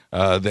stories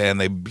then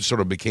they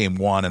sort of became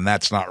one, and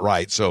that's not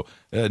right. So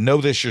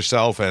know this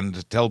yourself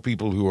and tell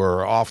people who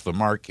are off the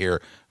mark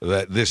here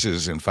that this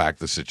is, in fact,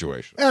 the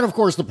situation. And, of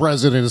course, the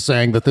president is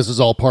saying that this is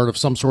all part of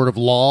some sort of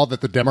law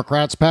that the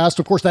Democrats passed.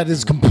 Of course, that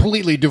is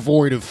completely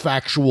devoid of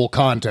factual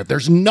content.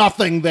 There's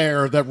nothing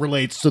there that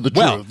relates to the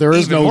truth. There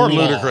is no more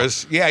law.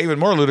 ludicrous. Yeah, even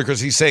more ludicrous.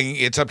 He's saying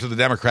it's up to the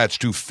Democrats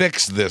to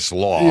fix this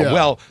law. Yeah.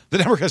 Well, the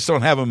Democrats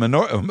don't have a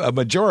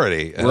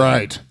majority.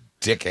 Right.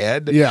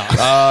 Dickhead.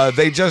 Yeah.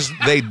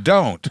 They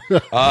don't.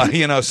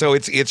 So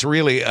it's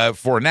really,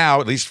 for now,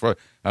 at least for,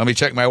 let me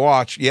check my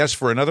watch. Yes,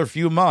 for another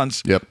few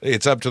months,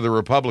 it's up to the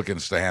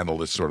Republicans to handle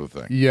this sort of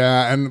thing.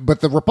 Yeah,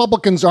 but the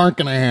Republicans aren't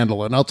going to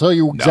handle it, and I'll tell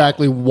you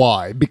exactly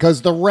why.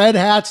 Because the Red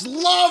Hats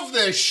love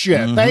this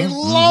shit. They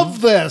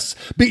love this.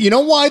 But you know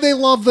why they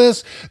love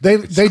this?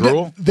 It's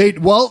cruel?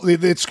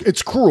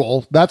 It's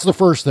cruel. That's the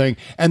first thing.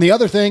 And the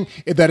other thing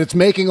is that it's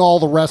making all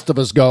the rest of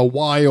us go,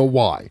 why, oh,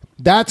 why?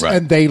 That's right.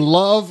 And they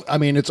love,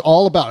 it's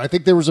all about, I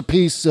think there was a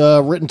piece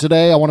written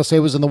today, I want to say it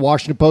was in the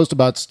Washington Post,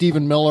 about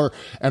Stephen Miller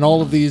and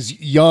all of these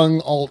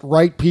young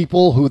alt-right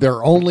people who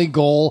their only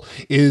goal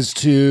is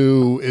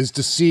to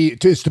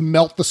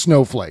melt the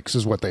snowflakes,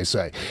 is what they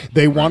say.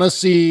 They want to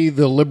see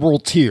the liberal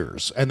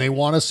tears, and they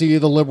want to see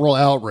the liberal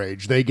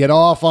outrage. They get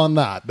off on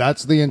that.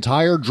 That's the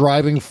entire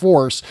driving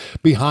force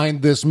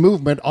behind this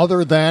movement,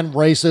 other than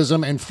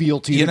racism and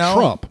fealty to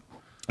Trump.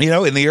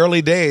 In the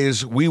early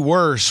days, we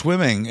were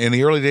swimming. In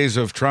the early days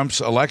of Trump's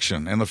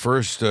election, in the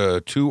first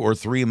 2 or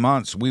 3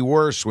 months, we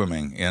were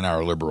swimming in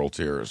our liberal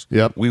tears.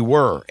 Yep. We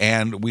were.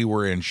 And we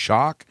were in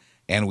shock,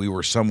 and we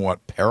were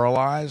somewhat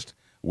paralyzed.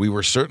 We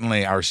were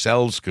certainly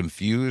ourselves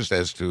confused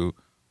as to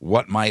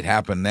what might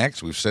happen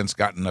next. We've since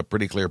gotten a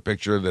pretty clear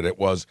picture that it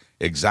was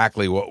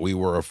exactly what we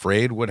were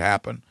afraid would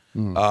happen.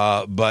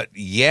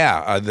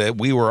 That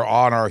we were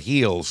on our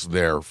heels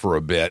there for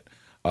a bit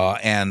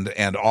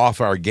and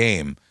off our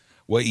game.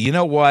 Well, you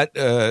know what?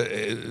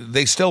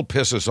 They still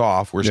piss us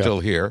off. We're still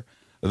here.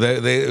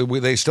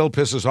 They still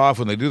piss us off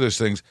when they do those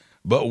things.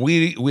 But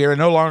we are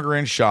no longer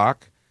in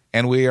shock,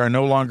 and we are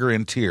no longer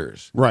in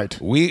tears. Right.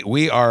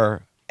 We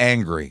are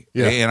angry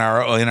in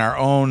our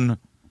own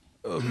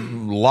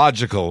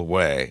logical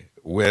way,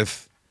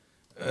 with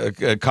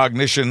a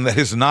cognition that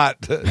is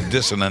not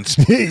dissonance.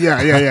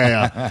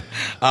 Yeah.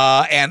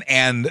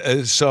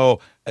 So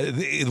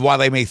while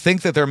they may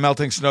think that they're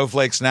melting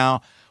snowflakes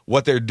now,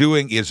 what they're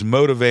doing is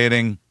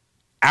motivating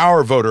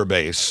our voter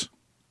base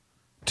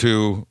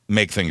to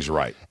make things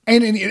right.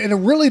 And it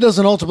really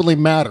doesn't ultimately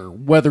matter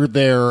whether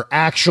they're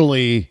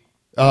actually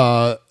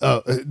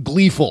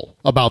gleeful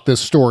about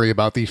this story,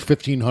 about these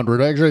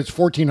 1,500, actually it's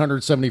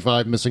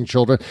 1,475 missing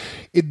children.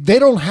 They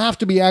don't have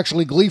to be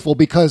actually gleeful,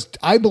 because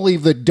I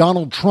believe that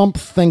Donald Trump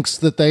thinks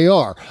that they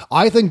are.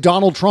 I think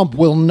Donald Trump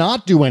will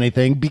not do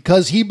anything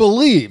because he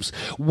believes,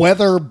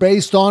 whether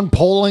based on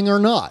polling or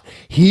not,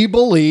 he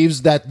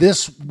believes that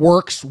this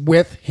works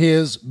with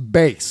his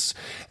base.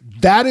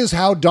 That is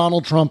how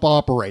Donald Trump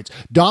operates.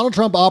 Donald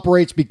Trump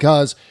operates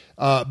because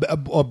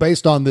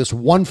based on this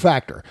one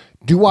factor.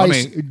 Do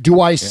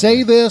I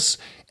say this?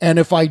 And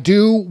if I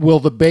do, will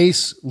the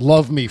base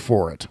love me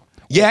for it?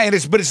 Yeah,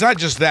 but it's not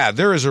just that.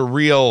 There is a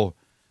real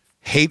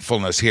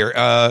hatefulness here.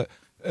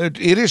 It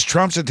is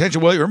Trump's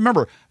intention. Well,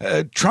 remember,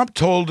 Trump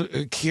told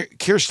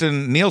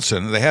Kirstjen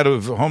Nielsen, the head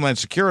of Homeland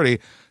Security,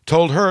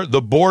 told her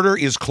the border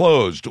is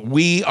closed.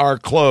 We are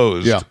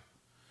closed. Yeah.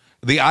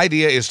 The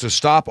idea is to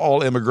stop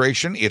all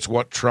immigration. It's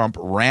what Trump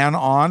ran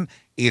on.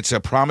 It's a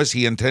promise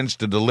he intends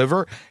to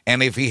deliver.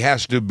 And if he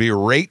has to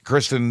berate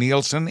Kirstjen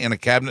Nielsen in a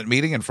cabinet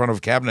meeting in front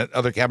of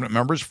other cabinet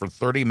members for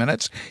 30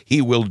 minutes,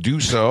 he will do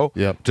so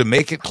to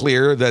make it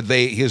clear that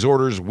his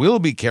orders will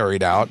be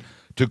carried out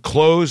to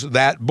close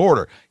that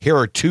border. Here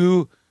are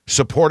two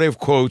supportive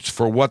quotes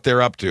for what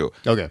they're up to.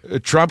 Okay.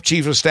 Trump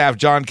Chief of Staff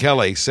John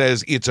Kelly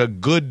says it's a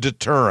good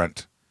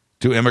deterrent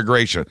to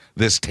immigration,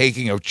 this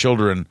taking of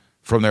children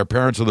from their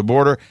parents to the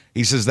border.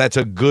 He says that's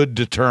a good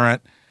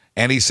deterrent.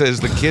 And he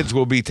says the kids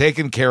will be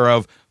taken care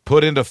of,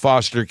 put into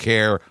foster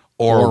care,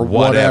 or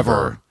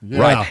whatever. Yeah.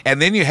 Right.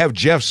 And then you have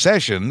Jeff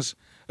Sessions,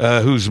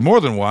 who's more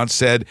than once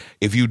said,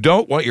 if you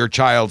don't want your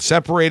child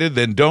separated,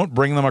 then don't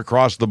bring them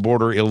across the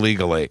border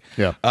illegally.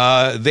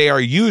 Yeah. They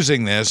are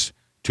using this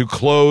to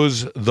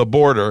close the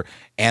border,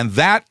 and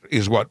that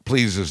is what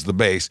pleases the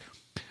base.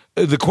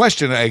 The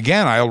question,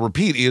 again, I'll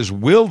repeat, is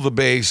will the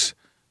base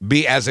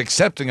be as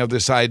accepting of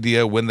this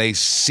idea when they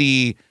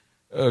see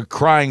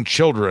crying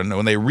children,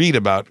 when they read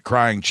about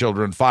crying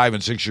children, 5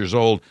 and 6 years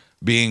old,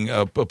 being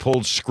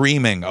pulled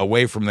screaming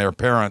away from their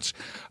parents?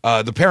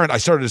 The parent, I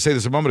started to say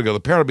this a moment ago, the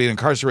parent being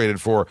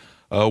incarcerated for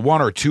 1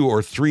 or 2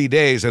 or 3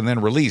 days and then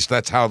released.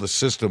 That's how the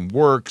system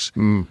works.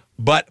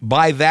 But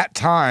by that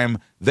time,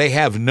 they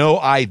have no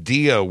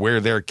idea where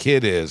their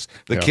kid is.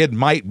 The kid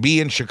might be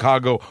in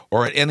Chicago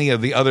or at any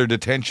of the other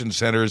detention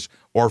centers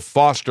or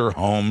foster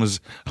homes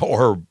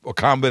or a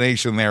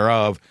combination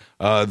thereof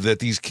that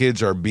these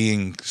kids are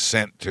being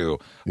sent to.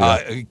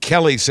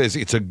 Kelly says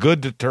it's a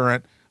good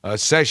deterrent.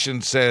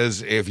 Sessions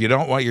says if you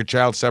don't want your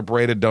child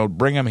separated, don't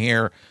bring them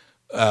here.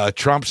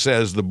 Trump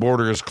says the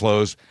border is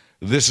closed.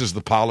 This is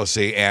the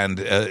policy, and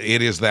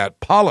it is that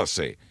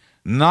policy,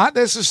 not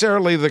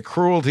necessarily the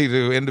cruelty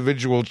to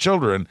individual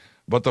children,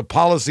 but the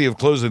policy of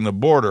closing the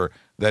border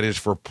that is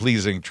for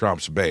pleasing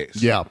Trump's base.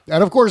 Yeah.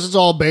 And of course, it's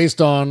all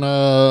based on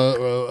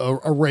a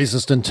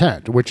racist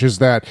intent, which is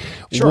that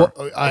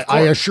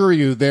I assure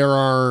you there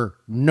are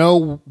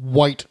no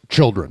white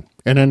children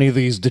in any of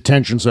these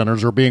detention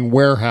centers or being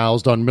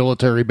warehoused on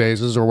military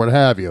bases or what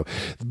have you.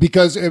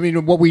 Because, I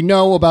mean, what we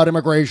know about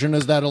immigration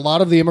is that a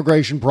lot of the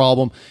immigration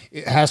problem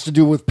has to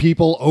do with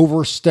people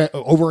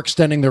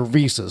overextending their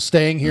visas,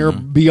 staying here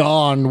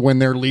beyond when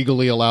they're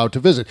legally allowed to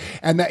visit.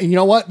 And that, you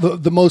know what?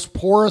 The most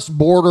porous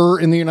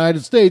border in the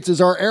United States is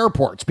our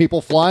airports.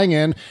 People flying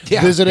in,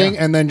 visiting,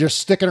 and then just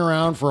sticking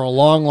around for a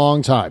long,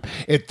 long time.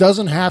 It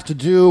doesn't have to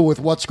do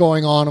with what's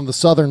going on the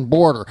southern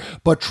border.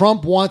 But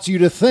Trump wants you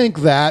to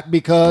think that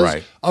because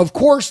of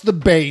course the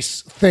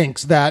base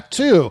thinks that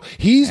too.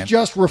 He's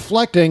just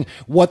reflecting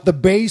what the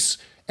base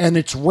and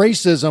its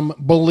racism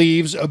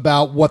believes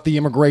about what the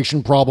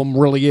immigration problem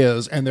really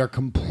is, and they're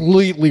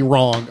completely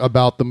wrong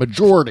about the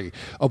majority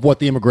of what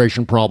the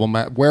immigration problem,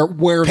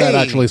 where that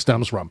actually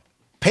stems from.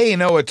 Pay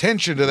no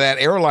attention to that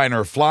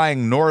airliner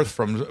flying north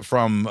from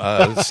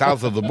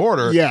south of the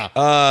border.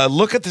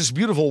 Look at this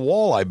beautiful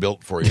wall I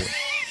built for you.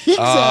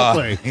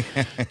 Exactly.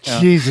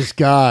 Jesus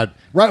God.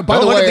 Right. By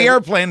the way, look at the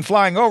airplane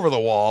flying over the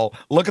wall.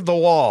 Look at the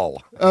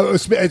wall.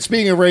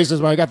 Speaking of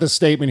racism, I got this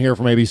statement here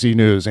from ABC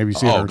News.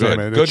 ABC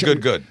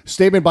Entertainment. Good.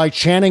 Statement by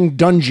Channing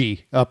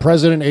Dungey,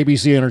 President,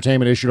 ABC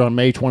Entertainment, issued on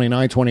May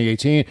 29,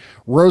 2018.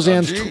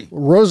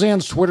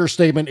 Roseanne's Twitter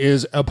statement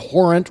is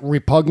abhorrent,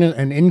 repugnant,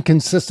 and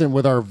inconsistent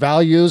with our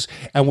values,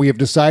 and we have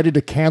decided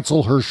to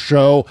cancel her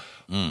show.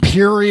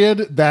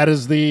 Period. That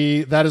is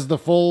the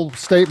full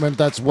statement.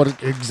 That's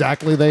what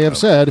exactly they have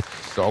said.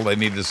 That's all they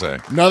need to say.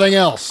 Nothing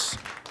else.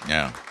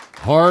 Yeah.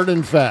 Hard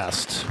and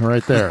fast,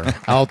 right there,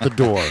 out the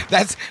door.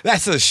 That's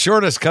the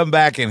shortest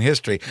comeback in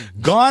history.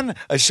 Gone.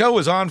 A show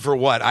was on for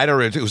what? I don't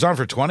know. It was on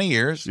for 20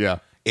 years. Yeah.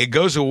 It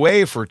goes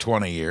away for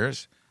 20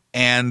 years,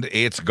 and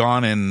it's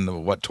gone in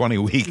 20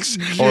 weeks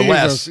or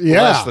less?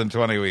 Yeah. Less than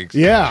 20 weeks.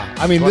 Yeah.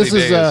 I mean, this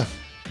is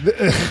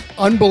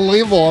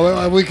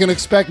unbelievable. We can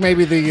expect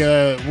maybe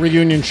the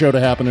reunion show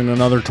to happen in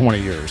another 20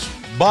 years.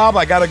 Bob,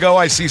 I gotta go.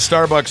 I see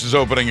Starbucks is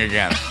opening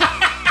again.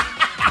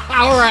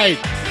 All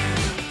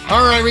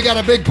right, we got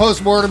a big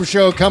postmortem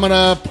show coming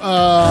up.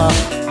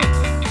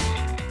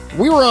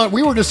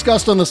 We were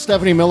discussed on the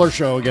Stephanie Miller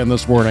show again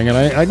this morning, and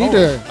I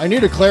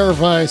need to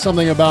clarify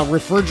something about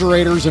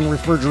refrigerators and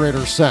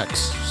refrigerator sex.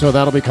 So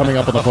that'll be coming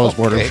up on the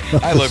postmortem show.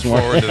 I look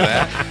forward to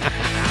that.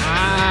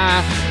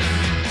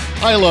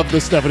 I love the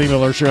Stephanie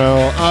Miller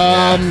show.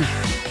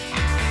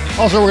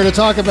 Also, we're going to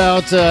talk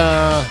about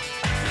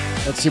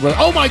let's see what.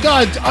 Oh my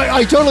God,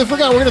 I totally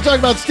forgot. We're going to talk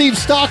about Steve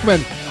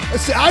Stockman.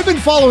 I've been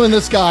following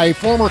this guy,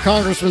 former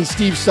Congressman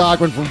Steve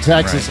Stockman from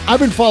Texas. Right. I've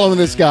been following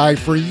this guy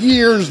for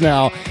years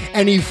now,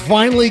 and he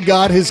finally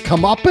got his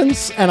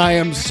comeuppance, and I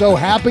am so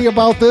happy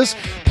about this.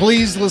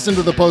 Please listen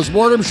to the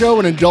postmortem show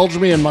and indulge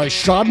me in my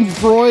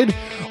schadenfreude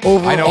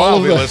over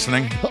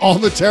listening. All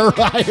the terror.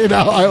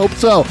 I hope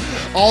so.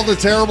 All the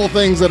terrible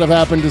things that have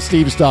happened to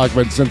Steve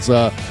Stockman since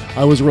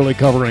I was really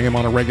covering him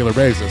on a regular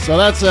basis. So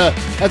that's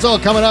all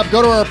coming up.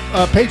 Go to our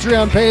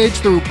Patreon page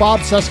through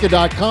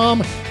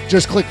bobcesca.com.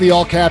 Just click the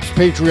all caps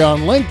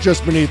Patreon link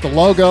just beneath the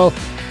logo,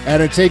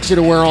 and it takes you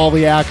to where all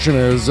the action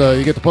is.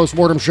 You get the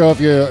postmortem show if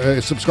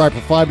you subscribe for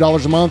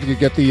 $5 a month. You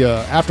get the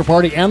after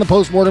party and the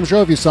postmortem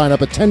show if you sign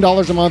up at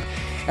 $10 a month.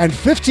 And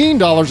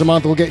 $15 a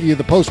month will get you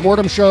the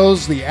postmortem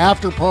shows, the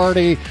after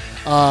party,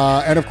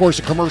 and of course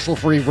a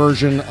commercial-free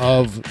version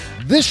of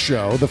this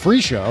show, the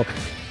free show,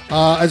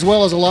 as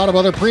well as a lot of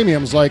other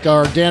premiums like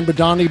our Dan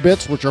Badani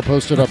bits, which are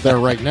posted up there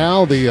right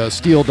now, the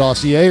Steele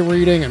dossier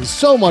reading, and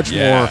so much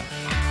more.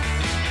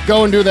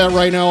 Go and do that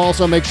right now.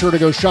 Also, make sure to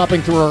go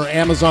shopping through our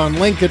Amazon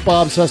link at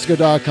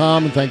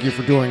bobcesca.com, and thank you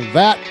for doing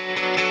that.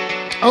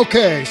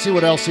 Okay, see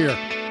what else here.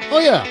 Oh,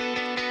 yeah.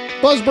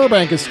 Buzz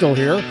Burbank is still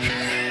here.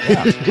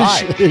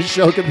 His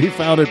show can be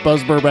found at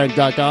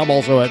buzzburbank.com,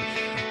 also at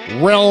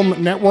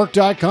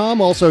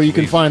realmnetwork.com. Also, you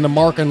can find the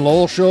Mark and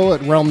Lowell show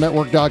at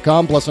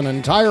realmnetwork.com, plus an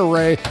entire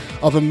array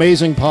of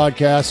amazing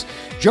podcasts.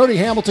 Jody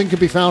Hamilton can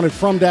be found at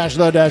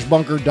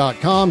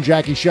from-the-bunker.com.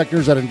 Jackie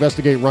Schechner's at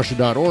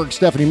investigaterussia.org.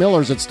 Stephanie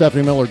Miller's at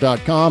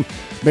stephaniemiller.com.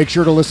 Make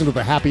sure to listen to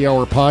the Happy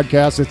Hour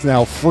podcast. It's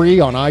now free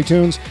on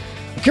iTunes.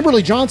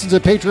 Kimberly Johnson's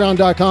at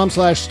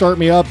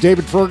patreon.com/startmeup.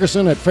 David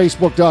Ferguson at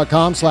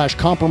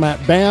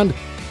facebook.com/compromatband.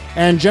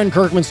 And Jen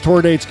Kirkman's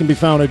tour dates can be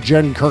found at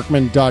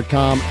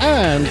jenkirkman.com.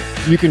 And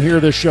you can hear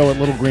this show at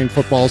Little Green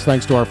Footballs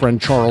thanks to our friend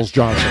Charles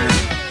Johnson.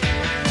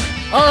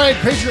 All right,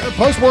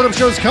 postmortem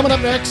show's coming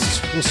up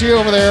next. We'll see you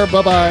over there.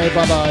 Bye-bye,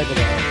 bye-bye,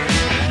 bye-bye.